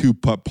rag,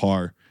 2-putt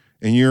par.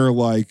 And you're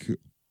like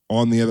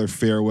on the other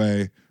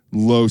fairway,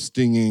 low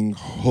stinging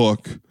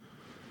hook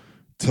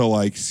to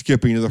like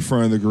skipping to the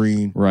front of the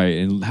green. Right.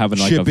 And having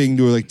like chipping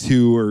to like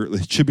 2 or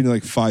like chipping to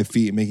like 5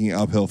 feet and making an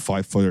uphill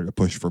 5-footer to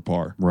push for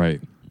par. Right.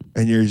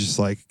 And you're just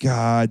like,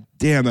 God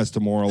damn, that's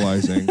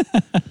demoralizing.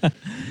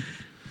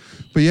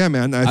 But yeah,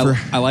 man.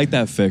 I like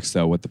that fix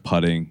though with the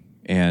putting.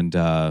 And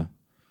I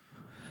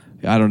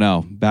don't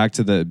know. Back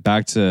to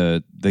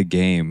the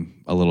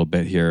game a little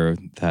bit here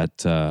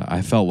that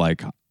I felt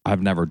like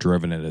I've never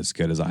driven it as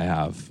good as I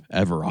have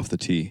ever off the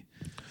tee.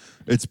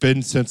 It's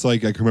been since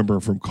like I can remember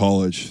from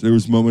college. There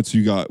was moments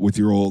you got with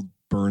your old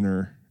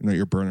burner, not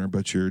your burner,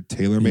 but your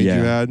TaylorMade you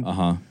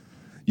had.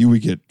 You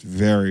would get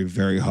very,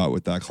 very hot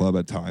with that club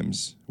at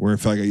times, where it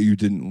felt like you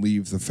didn't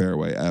leave the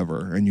fairway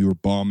ever, and you were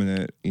bombing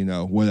it,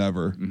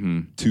 whatever,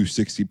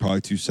 260,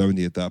 probably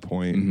 270 at that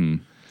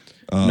point.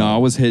 No, I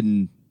was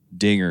hitting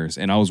dingers,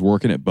 and I was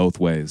working it both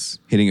ways,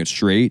 hitting it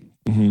straight,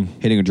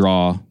 hitting a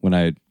draw when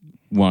I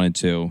wanted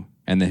to,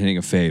 and then hitting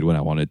a fade when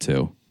I wanted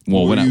to.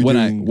 Well,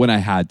 when I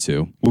had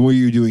to. What were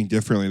you doing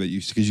differently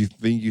because you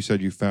think you said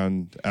you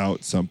found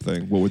out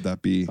something? What would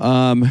that be?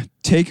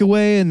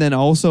 Takeaway, and then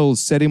also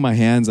setting my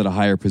hands at a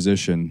higher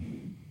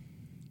position.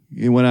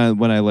 When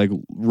I like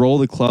roll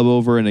the club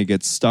over and it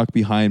gets stuck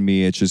behind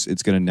me, it's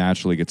going to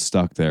naturally get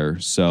stuck there.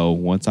 So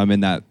once I'm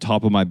in that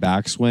top of my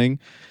backswing,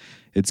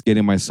 it's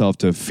getting myself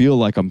to feel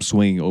like I'm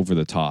swinging over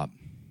the top.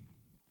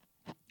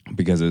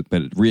 But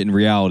in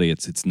reality,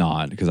 it's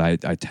not, because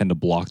I tend to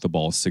block the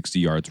ball 60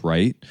 yards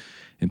right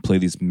and play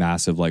these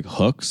massive like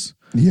hooks.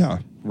 Yeah.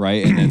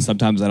 Right. And then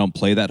sometimes I don't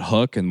play that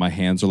hook and my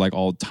hands are like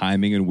all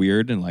timing and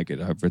weird. And like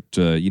I have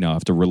to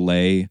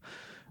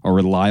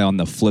rely on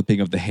the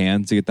flipping of the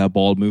hands to get that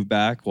ball to move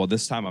back. Well,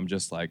 this time I'm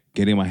just like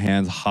getting my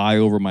hands high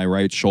over my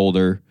right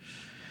shoulder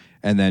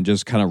and then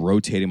just kind of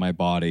rotating my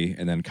body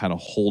and then kind of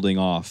holding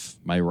off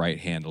my right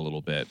hand a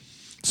little bit.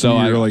 So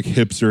you're like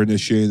hips are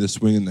initiating the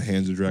swing and the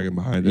hands are dragging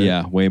behind it.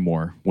 Yeah, way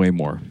more.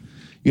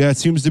 Yeah, it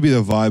seems to be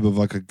the vibe of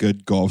like a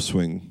good golf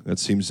swing. That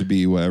seems to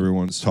be what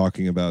everyone's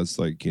talking about. It's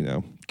like,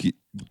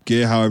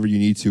 get however you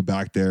need to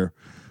back there,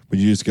 but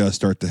you just got to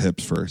start the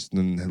hips first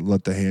and then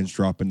let the hands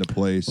drop into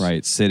place.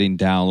 Right, sitting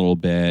down a little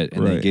bit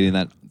and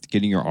then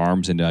getting your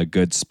arms into a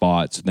good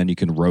spot so then you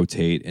can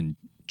rotate and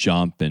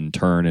jump and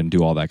turn and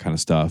do all that kind of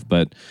stuff.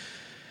 But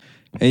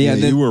then,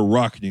 you were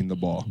rocketing the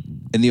ball.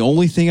 And the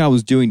only thing I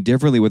was doing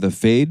differently with a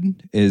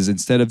fade is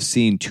instead of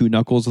seeing 2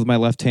 knuckles with my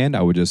left hand,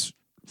 I would just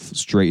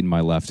straighten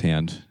my left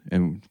hand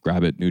and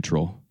grab it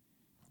neutral.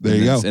 There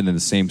you go. And then the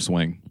same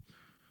swing.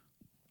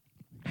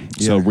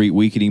 Yeah. So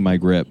weakening my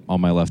grip on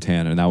my left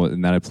hand. And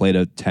then I played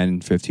a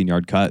 10,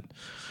 15-yard cut.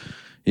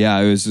 Yeah,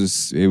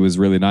 it was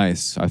really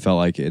nice. I felt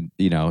like it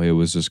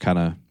was just kind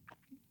of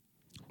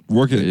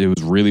working. It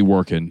was really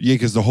working. Yeah,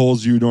 because the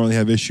holes you normally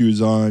have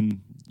issues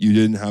on, you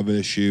didn't have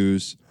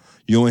issues.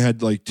 You only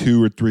had like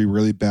 2 or 3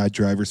 really bad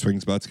driver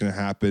swings, but that's going to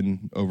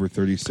happen over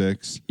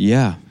 36.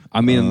 Yeah.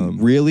 I mean,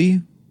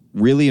 really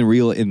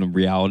in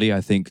reality,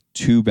 I think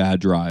 2 bad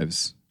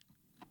drives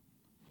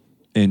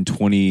in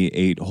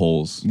 28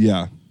 holes.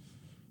 Yeah.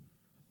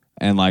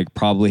 And like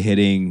probably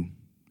hitting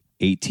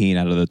 18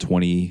 out of the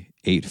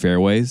 28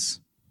 fairways.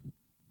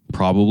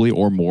 Probably,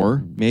 or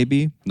more,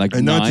 maybe. Like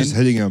and 9, not just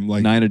hitting them,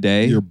 like 9 a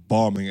day. You're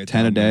bombing it.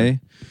 10 a day.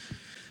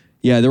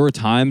 Yeah, there were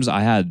times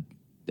I had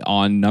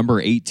on number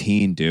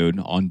 18, dude,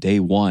 on day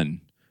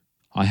 1,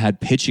 I had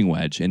pitching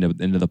wedge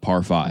into the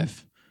par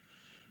 5.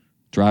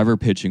 Driver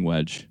pitching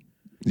wedge.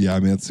 Yeah,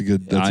 I mean that's a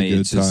good time.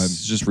 It's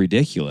just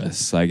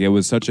ridiculous. Like it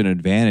was such an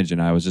advantage,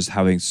 and I was just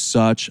having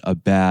such a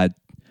bad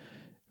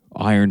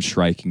iron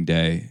striking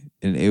day,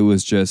 and it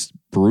was just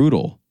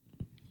brutal.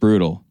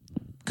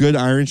 Good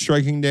iron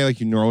striking day like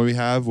you normally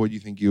have. What do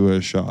you think you would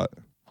have shot?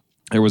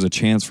 There was a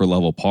chance for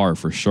level par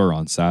for sure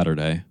on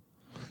Saturday.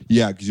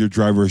 Yeah, because your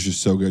driver is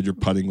just so good. Your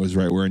putting was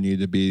right where it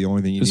needed to be. The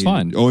only thing you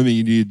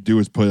need to do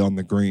is put it on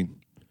the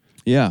green.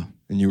 Yeah,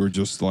 and you were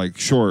just like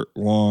short,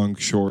 long,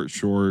 short.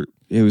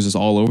 It was just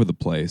all over the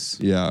place.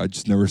 Yeah, I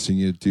just never seen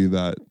you do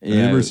that. Yeah,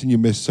 I've never seen you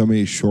miss so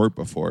many short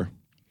before.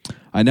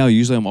 I know.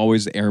 Usually I'm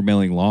always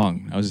airmailing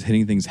long. I was just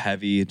hitting things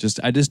heavy.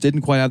 I just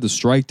didn't quite have the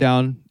strike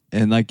down.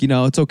 And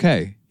it's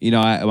okay.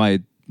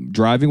 My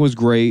driving was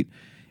great.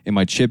 and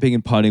my chipping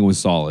and putting was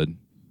solid,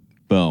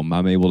 boom,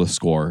 I'm able to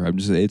score.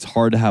 It's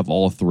hard to have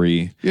all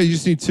three. Yeah, you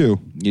just need two.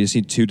 You just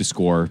need two to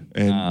score.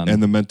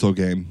 And the mental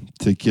game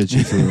to get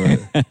you through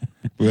it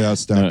without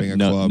snapping a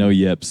club. No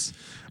yips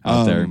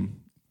out there.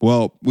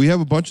 Well, we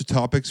have a bunch of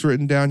topics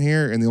written down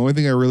here, and the only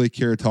thing I really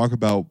care to talk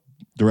about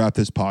to wrap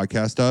this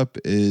podcast up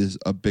is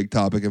a big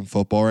topic in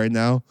football right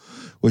now,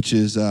 which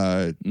is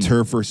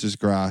turf versus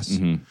grass.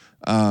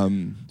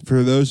 Mm-hmm.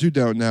 For those who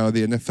don't know,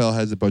 the NFL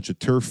has a bunch of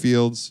turf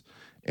fields,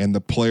 and the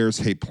players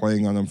hate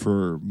playing on them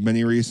for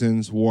many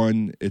reasons.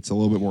 One, it's a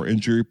little bit more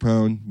injury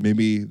prone.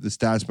 Maybe the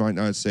stats might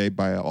not say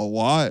by a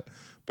lot,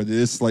 but it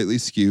is slightly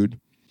skewed.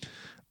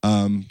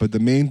 But the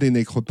main thing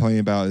they complain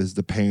about is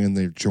the pain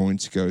their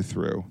joints go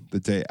through the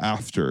day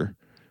after.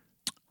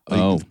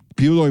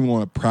 People don't even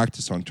want to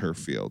practice on turf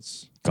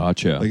fields.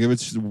 Gotcha. Like if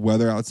it's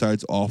weather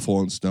outside's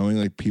awful and snowing,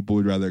 like people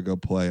would rather go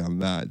play on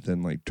that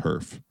than like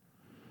turf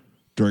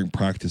during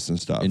practice and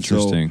stuff.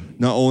 Interesting. So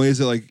not only is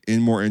it like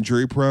more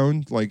injury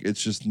prone, like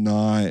it's just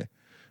not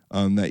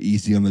that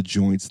easy on the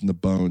joints and the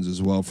bones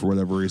as well for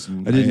whatever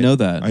reason. I didn't know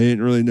that. I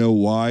didn't really know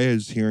why. I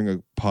was hearing a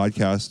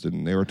podcast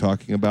and they were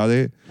talking about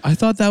it. I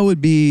thought that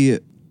would be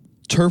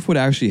turf would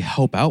actually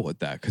help out with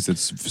that because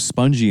it's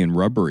spongy and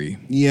rubbery.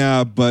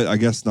 Yeah, but I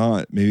guess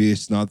not. Maybe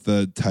it's not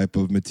the type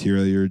of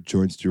material your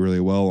joints do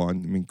really well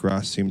on. I mean,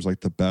 grass seems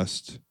like the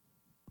best.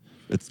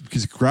 It's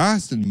because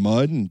grass and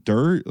mud and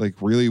dirt, like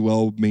really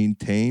well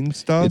maintained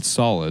stuff. It's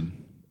solid.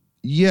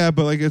 Yeah,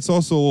 but like it's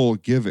also a little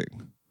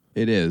giving.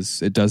 It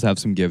is. It does have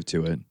some give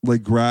to it.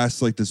 Like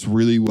grass, like this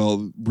really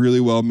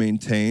well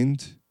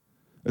maintained.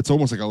 It's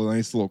almost like a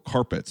nice little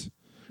carpet.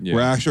 Yeah.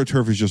 Where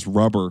AstroTurf is just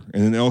rubber,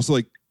 and then it also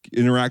like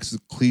interacts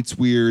with cleats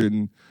weird,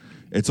 and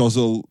it's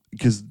also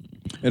because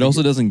it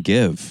also doesn't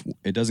give.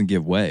 It doesn't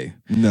give way.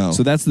 No.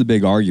 So that's the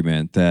big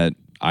argument that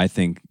I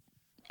think.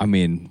 I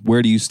mean,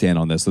 where do you stand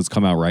on this? Let's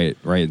come out right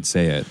and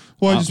say it.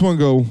 Well, I just want to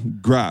go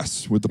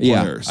grass with the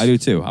players. Yeah, I do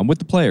too. I'm with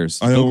the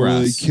players. I don't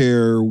really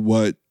care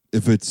what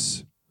if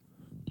it's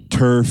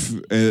turf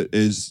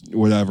is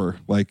whatever.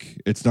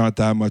 Like it's not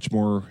that much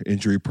more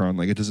injury prone.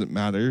 Like it doesn't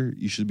matter.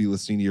 You should be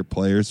listening to your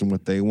players and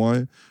what they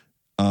want.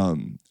 I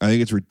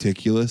think it's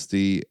ridiculous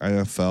the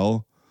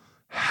NFL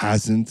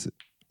hasn't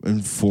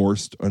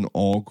enforced an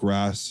all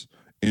grass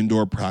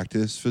indoor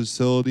practice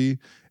facility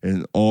and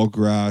an all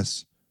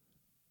grass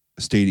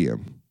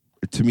stadium.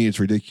 To me, it's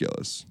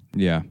ridiculous.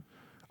 Yeah.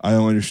 I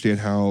don't understand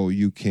how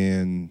you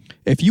can.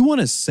 If you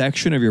want a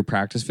section of your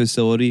practice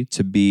facility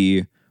to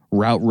be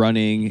route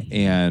running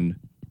and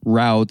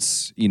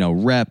routes,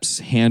 reps,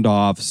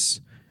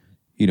 handoffs,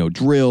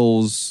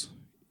 drills,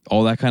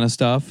 all that kind of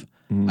stuff.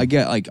 Mm-hmm. I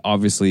get like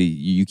obviously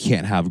you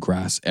can't have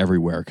grass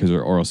everywhere because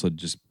or else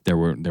just there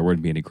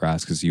wouldn't be any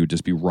grass because you would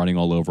just be running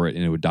all over it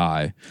and it would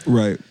die.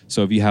 Right.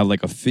 So if you have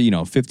like a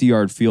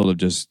 50-yard field of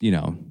just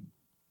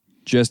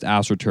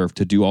AstroTurf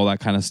to do all that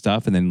kind of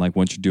stuff, and then like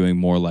once you're doing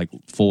more like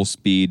full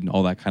speed and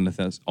all that kind of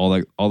things,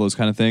 all those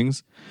kind of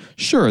things,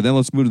 sure. Then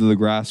let's move to the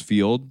grass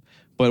field.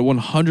 But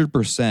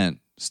 100%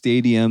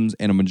 stadiums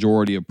and a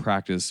majority of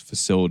practice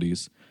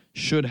facilities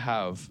should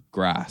have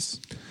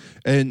grass,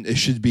 and it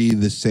should be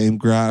the same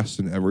grass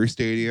in every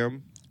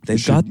stadium.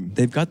 They've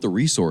got the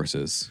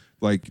resources.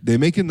 Like they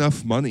make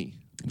enough money.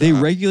 They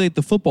regulate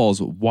the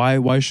footballs.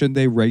 Why shouldn't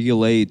they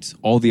regulate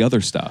all the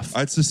other stuff?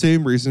 It's the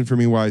same reason for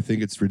me why I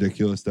think it's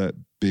ridiculous that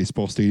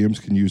baseball stadiums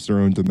can use their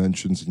own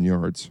dimensions and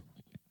yards.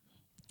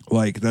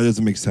 Like, that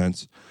doesn't make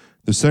sense.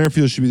 The center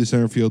field should be the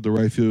center field, the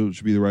right field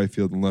should be the right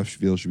field, and the left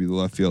field should be the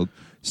left field.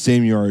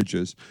 Same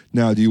yardages.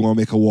 Now, do you want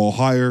to make a wall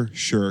higher?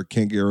 Sure,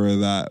 can't get rid of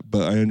that.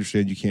 But I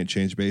understand you can't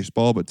change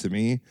baseball. But to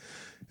me,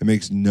 it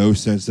makes no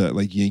sense that,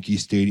 like, Yankee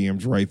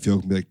Stadium's right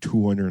field can be like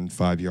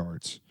 205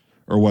 yards.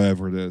 Or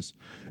whatever it is.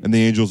 And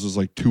the Angels is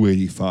like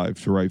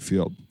 285 to right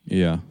field.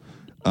 Yeah.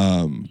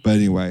 But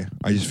anyway,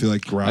 I just feel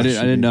like grass. I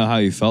didn't know how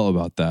you felt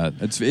about that.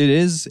 It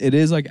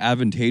is like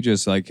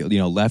advantageous. Like,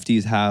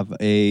 lefties have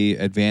a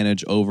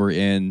advantage over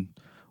in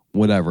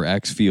whatever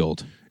X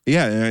field.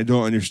 Yeah. And I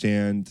don't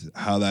understand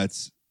how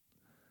that's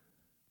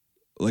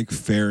like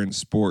fair in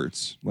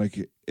sports.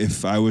 Like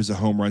if I was a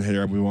home run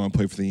hitter, I would want to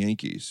play for the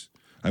Yankees.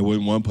 I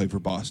wouldn't want to play for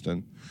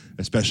Boston,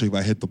 especially if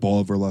I hit the ball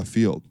over left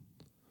field.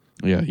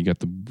 Yeah, you got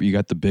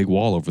the big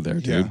wall over there,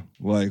 dude. Yeah.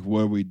 Like,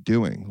 what are we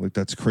doing? Like,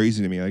 that's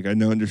crazy to me. Like, I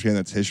know, understand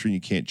that's history and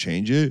you can't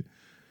change it,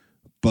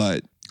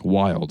 but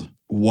wild.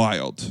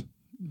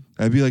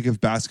 That'd be like if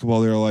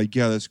basketball, they're like,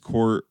 yeah, this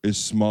court is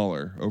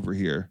smaller over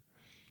here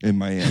in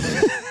Miami.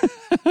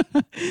 They're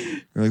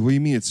like, what do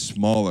you mean it's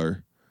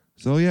smaller?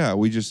 So yeah,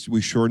 we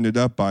shortened it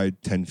up by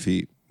 10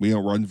 feet. We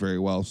don't run very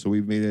well, so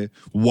we've made it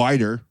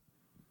wider,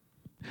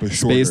 but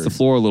shorter. Space the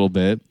floor a little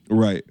bit,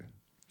 right?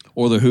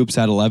 Or the hoops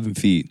at 11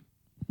 feet.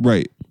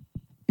 Right.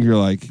 You're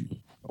like,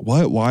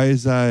 what? Why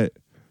is that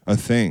a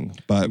thing?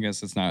 But I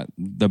guess it's not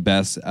the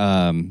best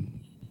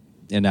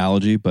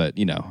analogy, but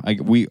I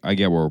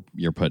get where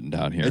you're putting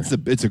down here.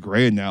 It's a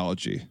great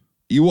analogy.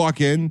 You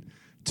walk in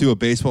to a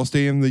baseball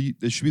stadium,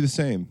 it should be the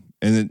same.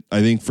 And then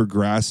I think for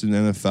grass in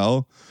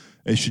NFL,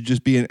 it should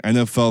just be an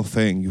NFL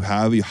thing. You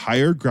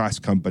hire a grass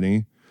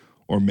company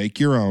or make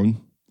your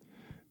own,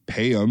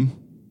 pay them,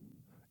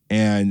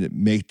 and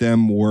make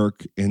them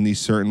work in these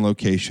certain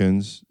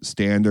locations,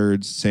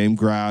 standards, same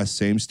grass,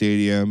 same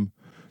stadium.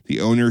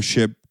 The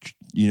ownership,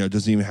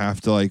 doesn't even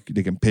have to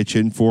they can pitch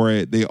in for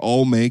it.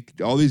 All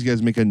these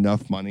guys make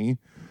enough money.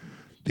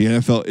 The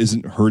NFL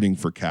isn't hurting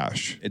for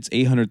cash. It's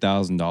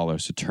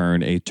 $800,000 to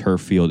turn a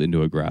turf field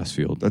into a grass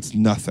field. That's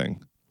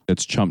nothing.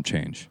 That's chump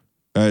change.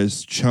 That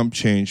is chump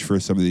change for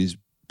some of these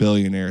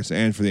billionaires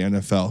and for the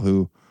NFL,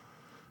 who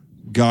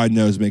God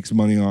knows makes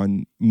money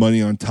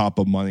on top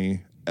of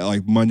money.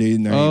 Like Monday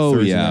night,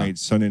 Thursday night,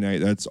 Sunday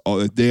night. That's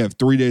all. They have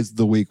 3 days of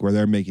the week where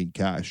they're making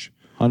cash.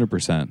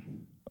 100%.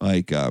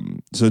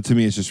 So to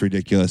me, it's just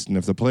ridiculous. And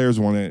if the players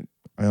want it,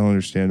 I don't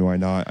understand why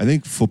not. I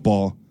think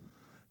football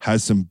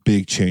has some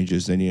big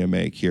changes they need to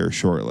make here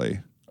shortly.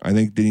 I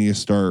think they need to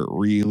start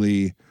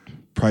really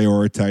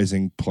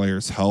prioritizing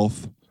players'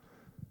 health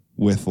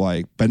with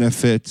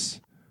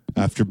benefits.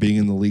 After being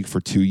in the league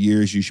for 2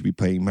 years, you should be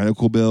paying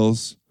medical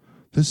bills.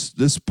 This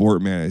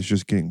sport, man, is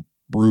just getting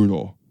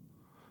brutal.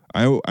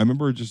 I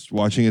remember just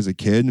watching as a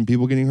kid and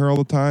people getting hurt all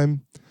the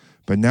time.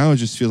 But now it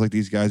just feels like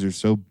these guys are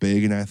so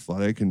big and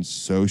athletic and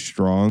so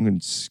strong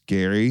and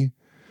scary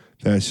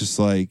that it's just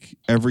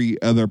every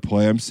other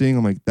play I'm seeing,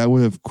 I'm like, that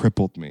would have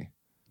crippled me.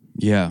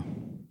 Yeah.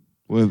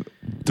 Would have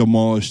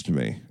demolished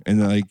me.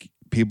 And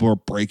people are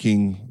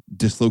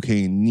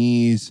dislocating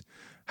knees,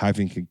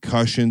 having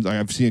concussions.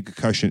 I've seen a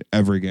concussion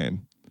every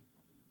game.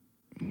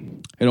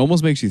 It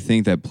almost makes you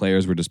think that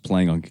players were just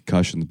playing on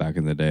concussions back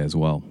in the day as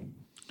well.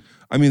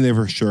 I mean, they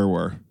for sure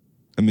were.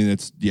 I mean,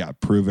 it's,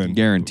 proven.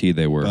 Guaranteed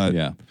they were, but,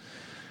 yeah.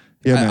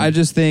 Yeah, I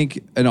just think,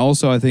 and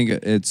also I think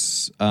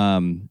it's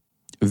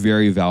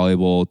very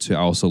valuable to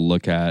also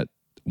look at,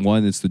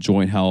 one, it's the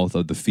joint health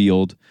of the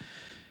field.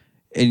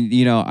 And,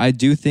 I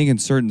do think in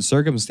certain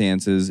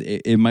circumstances,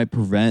 it might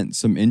prevent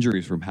some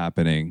injuries from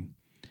happening.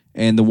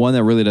 And the one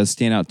that really does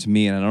stand out to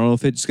me, and I don't know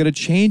if it's going to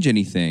change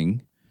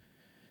anything,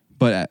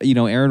 but,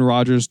 Aaron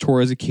Rodgers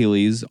tore his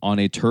Achilles on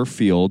a turf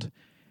field.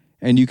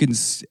 And you can,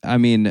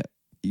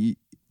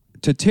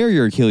 to tear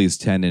your Achilles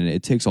tendon,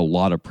 it takes a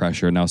lot of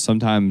pressure. Now,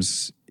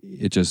 sometimes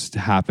it just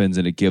happens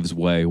and it gives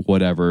way,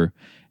 whatever.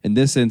 In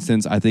this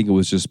instance, I think it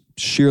was just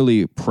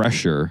sheerly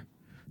pressure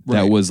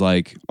that was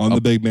on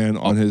the big man,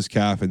 on his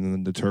calf, and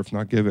then the turf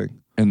not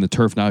giving. And the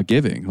turf not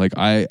giving.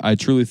 I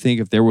truly think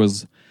if there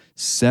was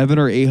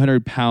 700 or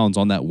 800 pounds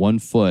on that 1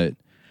 foot,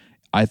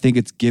 I think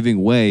it's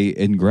giving way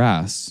in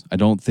grass. I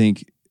don't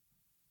think,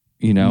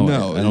 I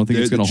don't think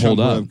it's going to hold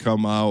up. Have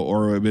come out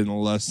or have been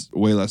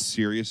way less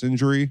serious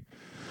injury.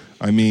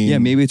 I mean, yeah,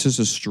 maybe it's just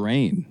a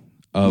strain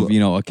of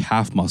a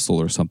calf muscle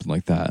or something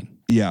like that.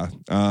 Yeah,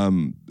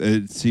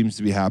 it seems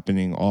to be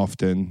happening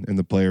often, and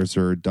the players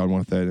are done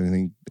with it. I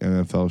think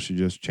NFL should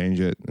just change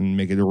it and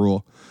make it a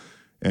rule,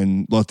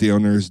 and let the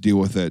owners deal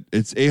with it.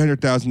 It's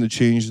 $800,000 to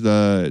change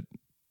the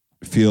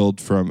field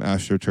from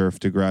AstroTurf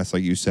to grass,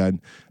 like you said,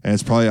 and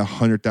it's probably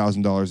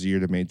 $100,000 a year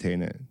to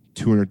maintain it.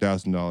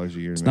 $200,000 a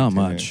year. It's not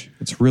much.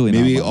 It's really not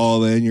much. Maybe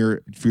all in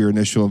for your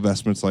initial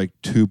investment's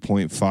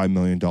 $2.5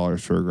 million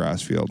for a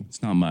grass field.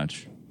 It's not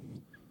much.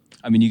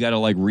 I mean, you got to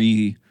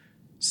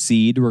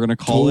reseed, we're going to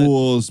call it.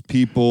 Tools,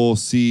 people,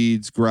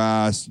 seeds,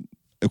 grass,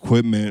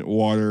 equipment,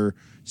 water,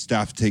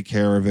 staff to take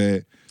care of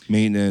it,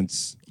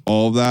 maintenance,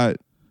 all of that.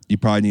 You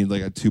probably need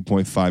a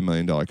 $2.5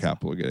 million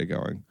capital to get it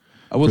going.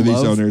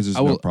 These owners, is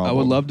no problem. I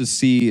would love to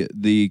see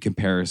the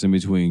comparison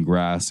between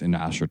grass and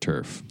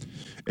AstroTurf.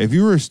 If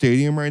you were a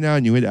stadium right now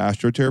and you had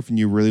AstroTurf and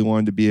you really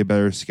wanted to be a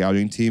better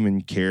scouting team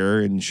and care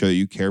and show that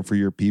you care for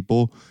your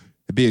people,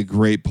 it'd be a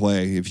great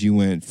play if you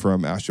went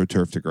from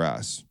AstroTurf to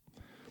grass.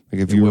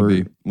 If you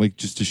were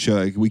just to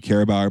show we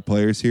care about our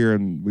players here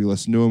and we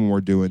listen to them and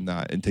we're doing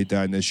that and take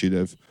that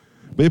initiative.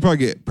 But you probably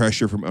get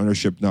pressure from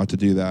ownership not to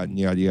do that and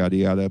yada, yada,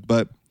 yada.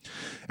 But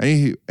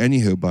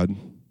anywho, bud,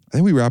 I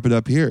think we wrap it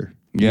up here.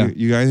 Yeah.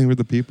 You got anything with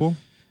the people?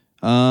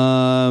 You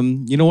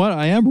know what?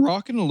 I am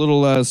rocking a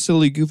little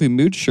silly, goofy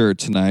mood shirt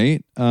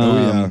tonight.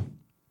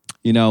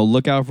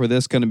 Look out for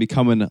this. Going to be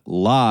coming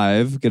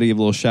live. Going to give a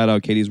little shout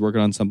out. Katie's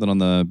working on something on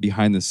the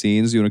behind the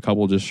scenes, doing a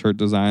couple just shirt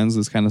designs,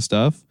 this kind of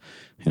stuff.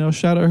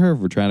 Shout out her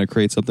for trying to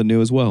create something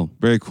new as well.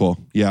 Very cool.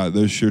 Yeah,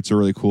 those shirts are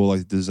really cool.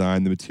 The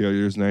design, the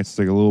material is nice. It's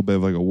a little bit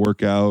of a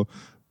workout,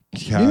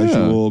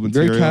 casual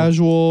material. Very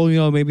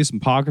casual. Maybe some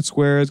pocket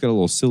squares. Got a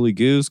little silly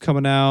goose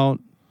coming out.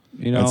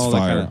 All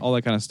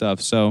that kind of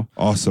stuff. So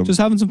awesome. Just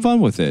having some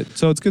fun with it.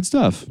 So it's good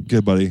stuff.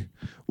 Good, buddy.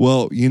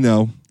 Well,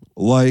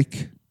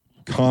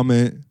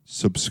 comment,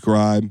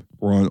 subscribe.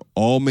 We're on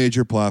all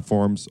major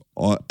platforms,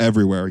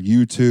 everywhere.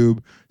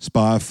 YouTube,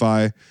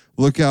 Spotify.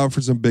 Look out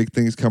for some big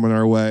things coming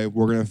our way.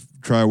 We're going to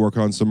try to work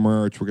on some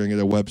merch. We're going to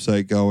get a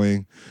website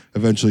going,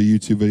 eventually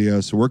YouTube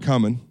videos. So we're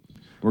coming.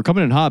 We're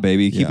coming in hot,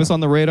 baby. Keep us on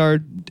the radar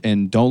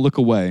and don't look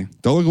away.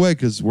 Don't look away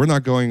because we're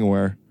not going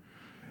anywhere.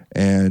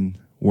 And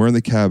we're in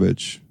the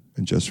cabbage.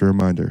 And just a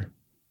reminder,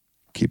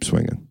 keep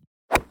swinging.